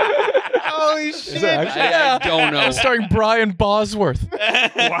 Holy shit! I don't know. Starring Brian Bosworth.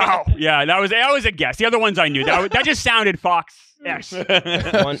 Wow. Yeah, that was a guess. The other ones I knew. That just sounded Fox. Yes.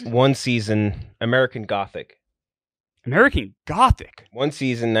 one season, American Gothic. American Gothic. One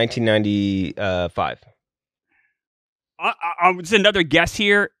season, 1995. It's another guess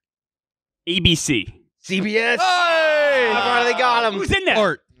here. ABC. CBS. Hey! Finally got him. Who's in that?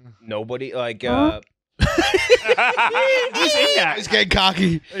 Fart. Nobody like. Who's in that? He's getting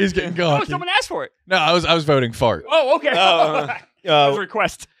cocky. He's getting Oh, cocky. someone asked for it. No, I was voting fart. Oh, okay. That was a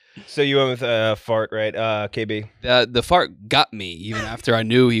request. So you went with fart, right? KB. The fart got me even after I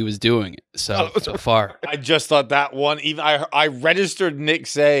knew he was doing it. So far. I just thought that one. Even I registered Nick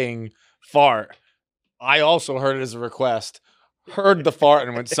saying fart. I also heard it as a request. Heard the fart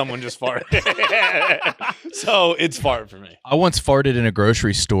and went, someone just farted. So it's fart for me. I once farted in a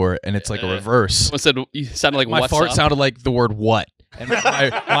grocery store, and it's like a reverse. Someone said you sounded like My what's fart up? sounded like the word "what." And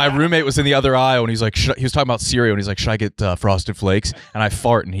my roommate was in the other aisle, and he's like, he was talking about cereal, and he's like, "Should I get Frosted Flakes?" And I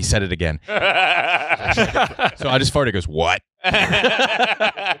fart, and he said it again. So I just farted. He goes, "What?"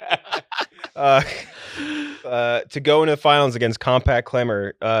 To go into the finals against Compact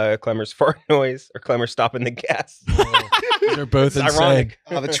Klemmer, Klemmer's fart noise or Klemmer stopping the gas. They're both It's insane. ironic.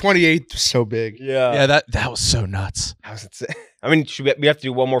 The 28th was so big. Yeah. Yeah, that was so nuts. How's it say? I mean, should we have to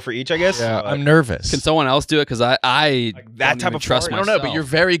do one more for each, I guess? Yeah, I'm nervous. Can someone else do it? Because I Like that don't type even of trust fart? I myself. don't know, but you're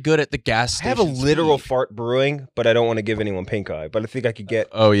very good at the gas I have station. a literal speed. fart brewing, but I don't want to give anyone pink eye. But I think I could get.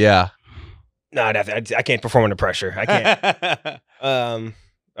 Oh yeah. No, I can't perform under pressure. I can't.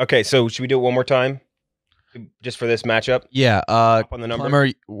 Okay, so should we do it one more time, just for this matchup? Yeah. Up on the number.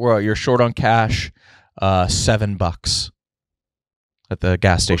 Klemmer, well, you're short on cash. $7 at the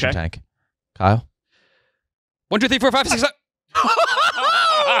gas station Okay. tank. Kyle. 1, 2, 3, 4, 5, 6, 7.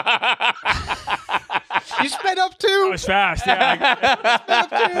 You sped up That too. was fast. Yeah.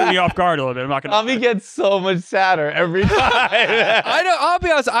 Put me off guard a little bit. I'm not gonna. Tommy gets so much sadder every time. I'll be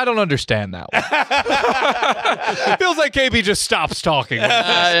honest, I don't understand that one. It feels like KB just stops talking.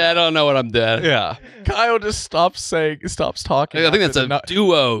 I don't know what I'm doing. Yeah. Kyle just stops talking. I think that's a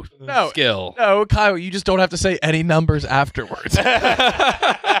duo No. skill. No, Kyle, you just don't have to say any numbers afterwards.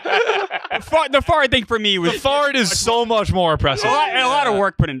 The fart thing for me was The fart is so much more impressive. a lot of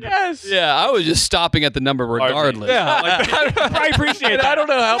work put into it. Yes. Yeah, I was just stopping at the number regardless. Yeah, like that, I appreciate that. I don't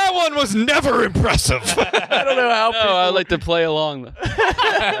know how. that one was never impressive. I don't know how. No, I like to play along.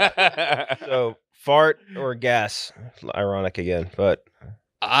 So fart or gas? Ironic again, but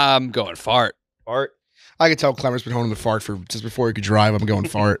I'm going fart. fart, I could tell Klemmer's been honing the fart for just before he could drive. I'm going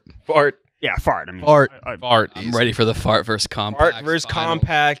fart. fart, Yeah, fart. I mean, Fart. Fart. I'm ready for the fart versus compact. fart versus final.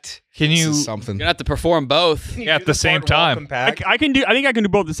 compact. Can This you? is something. You're gonna have to perform both. Yeah, at the same time. Compact. I think I can do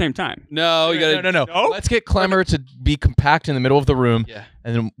both at the same time. No, you gotta. No. No? Let's get Klemmer to be compact in the middle of the room, Yeah.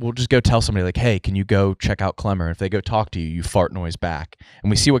 and then we'll just go tell somebody like, "Hey, can you go check out Klemmer?" If they go talk to you, you fart noise back, and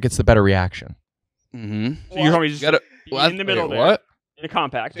we see what gets the better reaction. Mm-hmm. So you're always just Gotta. be in the middle Wait, there. what? In a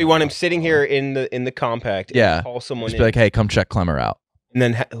compact. So you want him sitting here in the compact. Yeah. And call someone Just in, be like, "Hey, come check Klemmer out." and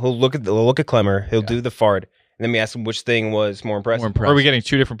then he'll look at Klemmer. He'll do the fart, and then we ask him which thing was more impressive. More Are impressive. we getting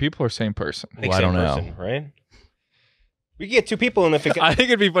two different people or same person? I think Well, I same don't know. person, right? We could get two people, and if it I think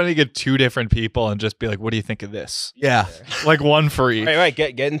it'd be funny to get two different people and just be like, "What do you think of this?" Yeah. Like one for each. right,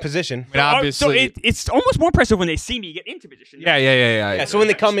 get in position. I mean, obviously. So it's almost more impressive when they see me get into position. yeah. Yeah, so when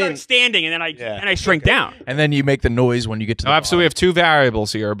they come I start in, standing and then I shrink down. And then you make the noise when you get to the Absolutely, we have two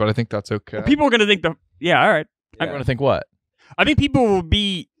variables here, but I think that's okay. People are gonna think all right. I'm going to think what? I think people will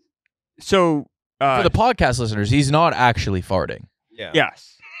be so. For the podcast listeners, he's not actually farting.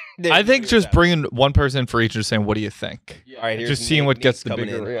 Yes. I think just bringing one person for each and just saying, "What do you think?" All right, here's Just seeing what Nate's gets the coming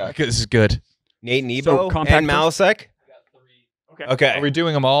bigger in. reaction. This is good. Nate Nebo So, compact and Malasek. Okay. Okay. Are we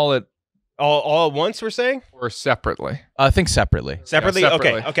doing them all at? All at once, we're saying? Or separately? I think separately. Separately?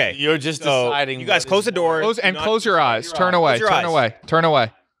 separately. Okay. You're just deciding. You guys close the door. Close your eyes. Turn away. Close your Turn eyes. away. Turn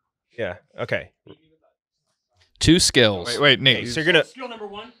away. Yeah. Okay. 2 skills. Wait, Nate. Okay, so you're gonna. Skill number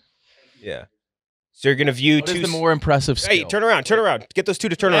 1. Yeah. So you're gonna view What two. is the more impressive skill? Hey, turn around. Turn around. Get those two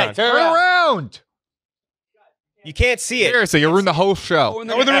to turn around. Turn around. You can't see it. Seriously, you ruined the whole show. Go in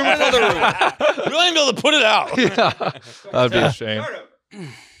the room. You're not even able to put it out. Yeah. That'd be a shame.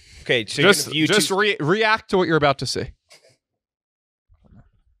 Okay. So you're Just, gonna view just two. react to what you're about to see.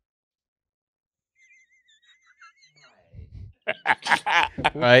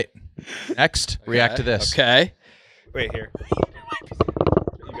 All right. Next, react to this. Okay. Wait here.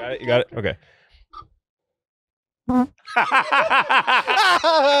 You got it. You got it. Okay.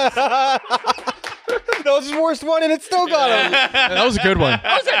 That was his worst one, and it still got him. That was a good one.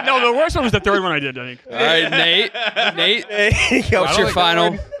 No, the worst one was the third one I did, I think. All right, Nate. Nate, Yo, what's your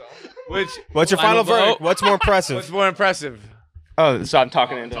final? What's your final vote? verdict? What's more impressive? What's more impressive? Oh, so I'm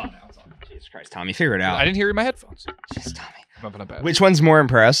talking into. Jesus Christ, Tommy, figure it out. I didn't hear you in my headphones. Jeez, Tommy. I'm not bad. Which one's more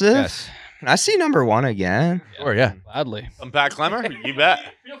impressive? Yes. Can I see number 1 again? Sure, yeah. Gladly. I'm back, Klemmer. You bet.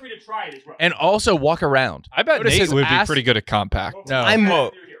 Feel free to try it as well. And also walk around. I bet Notice Nate his would be ass- pretty good at compact. No.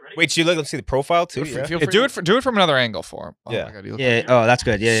 I'm. Wait, you let's see the profile too. Feel Yeah. free- Yeah, do it from another angle for him. Oh Yeah. my God, you look Yeah. Oh, that's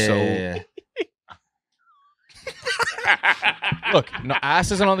good. Yeah. So- Yeah. Look, no,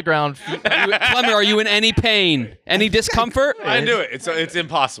 ass isn't on the ground. Klemmer, are you in any pain? Any discomfort? I knew it. It's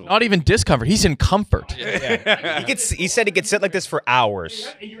impossible. Not even discomfort. He's in comfort. He said he could sit like this for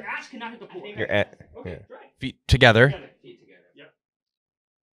hours. And your ass cannot hit the floor. You're at. Yeah. Feet together.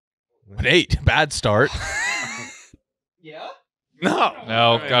 But 8. Bad start.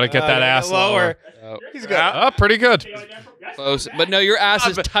 No, gotta get that ass lower. He's good. Pretty good. Close. But no, your ass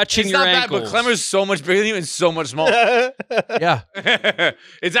is touching It's your not bad, ankles. but Klemmer's so much bigger than you and so much smaller. Yeah.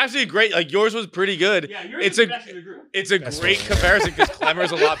 It's actually great. Like yours was pretty good. Yeah, yours It's is a the best in the group. it's a great comparison because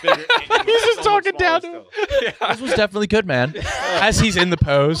Klemmer's a lot bigger. He's just talking down to him. This was definitely good, man. As he's in the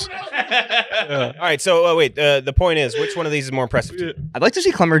pose. All right. So wait. The point is, which one of these is more impressive to you? I'd like to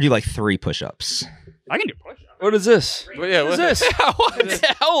see Klemmer do like 3 push-ups. I can do push-ups. What is this? What is this? What?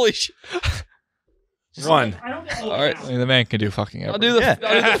 Holy shit. One. All right. I mean, the man can do fucking I'll everything. do the.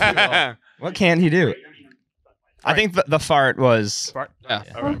 I'll do the What can he do? I think the fart was. yeah.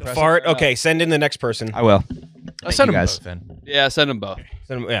 Fart. Okay. Send in the next person. I will. Let's send you him guys. both in. Yeah, send them both.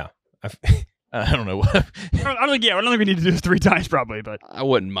 Send him, yeah. I don't know what. I don't think we need to do this 3 times probably, but I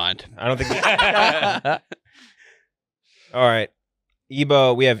wouldn't mind. I don't think. All right.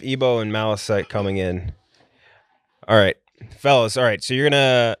 Ebo. We have Ebo and Malicite coming in. All right, fellas. All right. So you're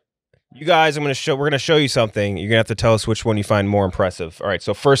gonna. You guys, we're gonna show you something. You're gonna have to tell us which one you find more impressive. All right.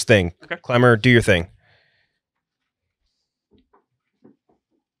 So first thing, Klemmer, do your thing.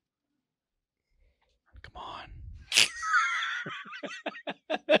 Come on.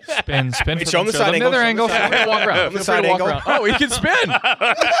 Spin Wait, for show him the side the other angle, angle. show him the side Walk around. From the Feel free side to walk angle. around. Oh, he can spin.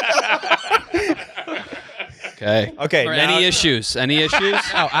 Okay. Okay. Or now- any issues? Any issues?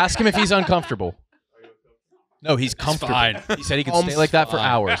 Now, ask him if he's uncomfortable. No, he's comfortable. fine. He said he could stay like that for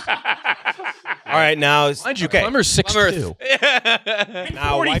hours. All right. Now, Mind you, okay. Klemmer's 6'2".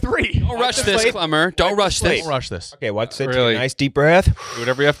 Now, wipe- 43. Don't rush the this, plate. Klemmer. Don't rush this. Don't rush this. Okay. What's it? Really? Nice deep breath. Do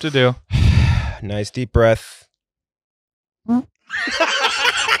whatever you have to do. Nice deep breath.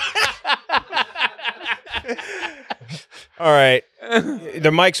 All right.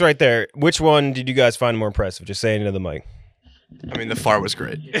 The mic's right there. Which one did you guys find more impressive? Just saying into the mic. I mean, the fart was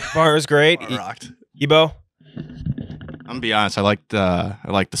great. Far is great. Fart rocked. Ebo? I'm gonna be honest. I liked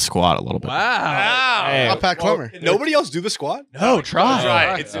the squat a little bit. Wow. Hey, I'll pat Klemmer. Can nobody else do the squat? No, try.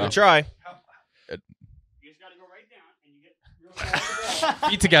 Try it. it's a try.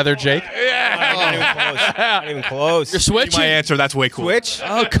 Feet together, Jake. Not even close. Not even close. You're switching. My answer. That's way cool. Switch?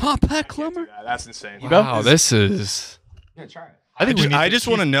 Oh, compact Klemmer. Yeah, that's insane. Wow, this is. I just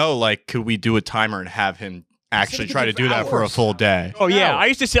want to know, like, could we do a timer and have him actually try to do that for a full day? Oh yeah, I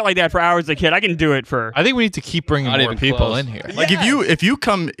used to sit like that for hours as a kid. I can do it for. I think we need to keep bringing Not more even people close. in here. Like, if you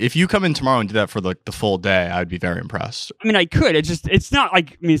come in tomorrow and do that for the full day, I'd be very impressed. I mean, I could. It's not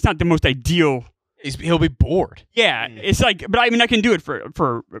like. I mean, it's not the most ideal. He'll be bored. Yeah, it's like. But I mean, I can do it for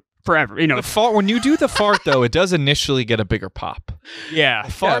forever. You know. The fart, when you do the fart, though, it does initially get a bigger pop. Yeah,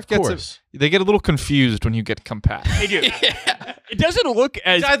 The fart of gets course. they get a little confused when you get compact. they do. It doesn't look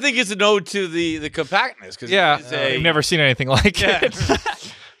as. I think it's an ode to the compactness. Cause Yeah, it's a, I've never seen anything like it.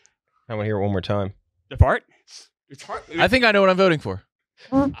 I want to hear it one more time. The fart. It's hard. I think I know what I'm voting for.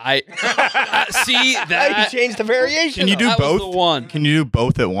 I see that. changed the variation. Can you do that was both? the one. Can you do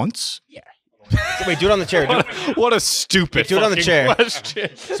both at once? Wait, do it on the chair. What a stupid Do it on the fucking chair.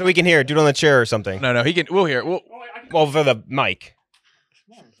 question. So we can hear it. Do it on the chair or something. No, he can. We'll hear it. Well, for the mic.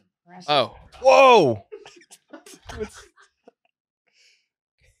 Oh. Whoa!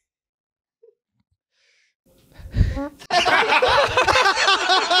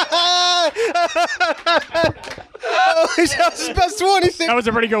 That was his best one. That was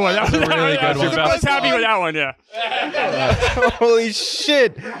a pretty good one. That was a really good one. I was happy with that one. Yeah. Holy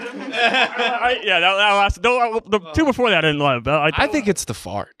shit! Yeah, that last. The two before that I didn't love. But I think it's the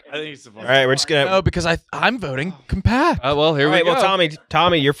fart. I think it's the All right, we're just gonna. No, because I'm voting compact. Well, here All we right, go. well,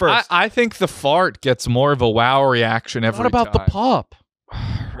 Tommy, you're first. I think the fart gets more of a wow reaction every What about the time. pop?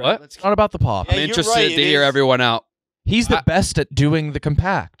 What? It's not about the pop. Yeah, I'm you're interested right, to it hear is. everyone out. He's the best at doing the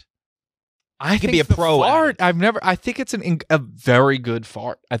compact. I could think be a the pro at fart. it. I think it's a very good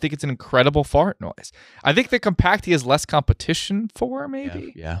fart. I think it's an incredible fart noise. I think the compact he has less competition for,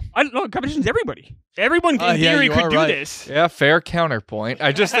 maybe. Yeah. I don't know. Competition's everybody. Everyone in Yeah, theory you could are do right. this. Yeah, fair counterpoint.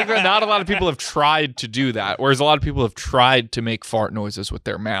 I just think that not a lot of people have tried to do that, whereas a lot of people have tried to make fart noises with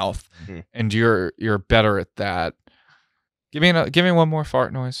their mouth, and you're better at that. Give me one more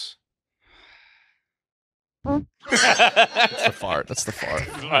fart noise. That's the fart. That's the fart.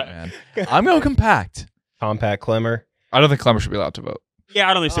 Man. I'm going compact. Compact Klemmer. I don't think Klemmer should be allowed to vote. Yeah,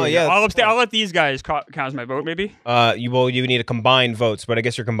 I don't think so. Oh, Yeah, yeah. I'll let these guys count as my vote, maybe. You need a combined votes, but I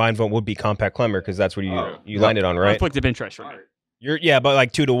guess your combined vote would be compact Klemmer because that's what you landed on, right? Conflict of interest for me. But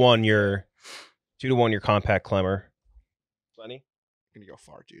like 2-1, you're 2-1, you're compact Klemmer. Glenny? Gonna go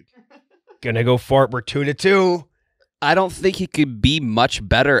fart, dude. Gonna go fart. We're 2-2. I don't think he could be much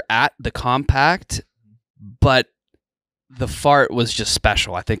better at the compact, but the fart was just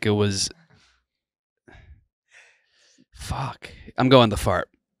special. I think it was. Fuck. I'm going the fart.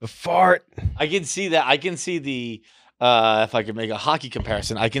 The fart. I can see that. I can see the if I could make a hockey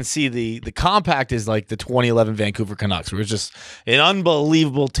comparison, I can see the compact is like the 2011 Vancouver Canucks, where it's just an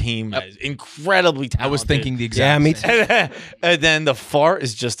unbelievable team that is incredibly talented. I was thinking the exact me same. too. And then the fart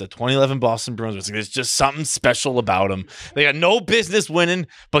is just the 2011 Boston Bruins. It's like, there's just something special about them. They got no business winning,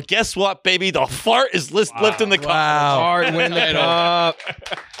 but guess what, baby? The fart is lifting the cup. Fart win the cup.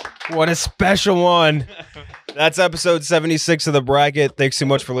 What a special one. That's episode 76 of the bracket. Thanks so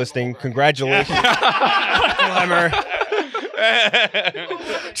much for listening. Congratulations, Klemmer.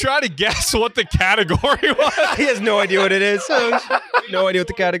 Try to guess what the category was. He has no idea what it is. No idea what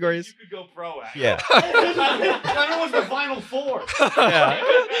the category is. You could go pro at. Yeah. Klemmer was the final four. Yeah.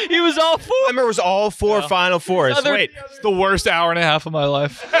 He was all four. Klemmer was all four Final Fours. Wait. It's the worst hour and a half of my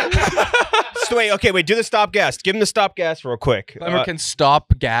life. Wait. Do the stop gas. Give him the stop gas real quick. Klemmer can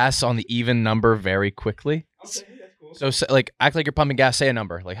stop gas on the even number very quickly. So, like, act like you're pumping gas. Say a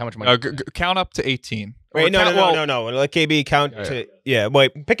number. Like, how much money? Count up to 18. Wait, Or count- no. Let KB count to. Yeah,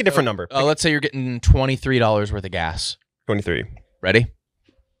 wait. Pick a different number. Let's say you're getting $23 worth of gas. 23. Ready?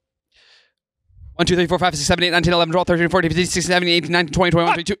 1, 2, 3, 4, 5, 6, 7, 8, 9, 10, 11, 12, 13, 14, 15, 16, 17, 18, 19, 20,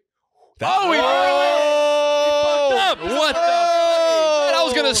 21, 22. Oh, he Fucked up. What the fuck? I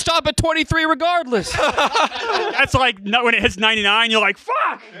was going to stop at 23 regardless. That's like when it hits 99, you're like,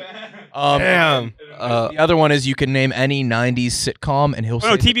 fuck. Damn. The other one is you can name any 90s sitcom and he'll Oh,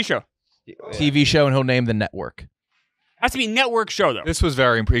 no, say TV show. TV show and he'll name the network. Has to be network show though. This was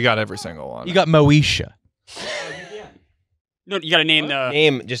very impressive. You got every single one. You got Moesha. No, you got to name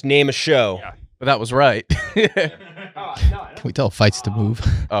the. Just name a show. Yeah. But that was right. Can we tell Feits to move?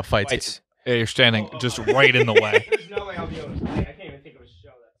 Fights. Fights. Yeah, you're standing just right in the way. There's no way I'll be able to. I can't even think of a show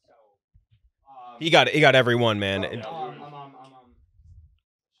that's so. He got every one, man. You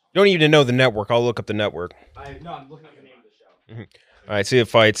don't even know the network. I'll look up the network. No, I'm looking up the name of the show. All right, see you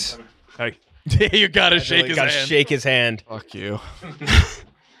Fights. Hey. You gotta shake his Gotta hand. shake his hand. Fuck you.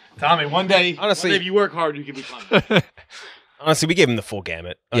 Tommy, one day, Honestly- if you work hard, you can be Klemmer. Honestly, we gave him the full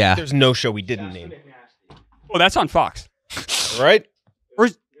gamut. Yeah. There's no show we didn't name. Oh, that's on Fox. Right?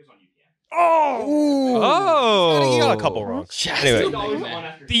 Oh. You got a couple wrong. Anyway.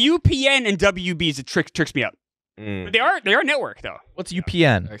 The UPN and WBs it tricks me up. But they are network though. What's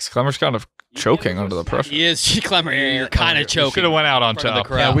UPN? Klemmer's kind of choking under the pressure. He is. Klemmer, you're kind of choking. Should have went out on in front of top. the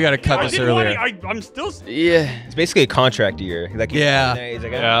crowd. Yeah, we gotta cut I this didn't want earlier. to- I'm still. Yeah. It's basically a contract year. Like Yeah. He's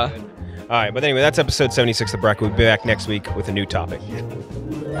like, Yeah. All right, but anyway, that's episode 76 of the bracket. We'll be back next week with a new topic.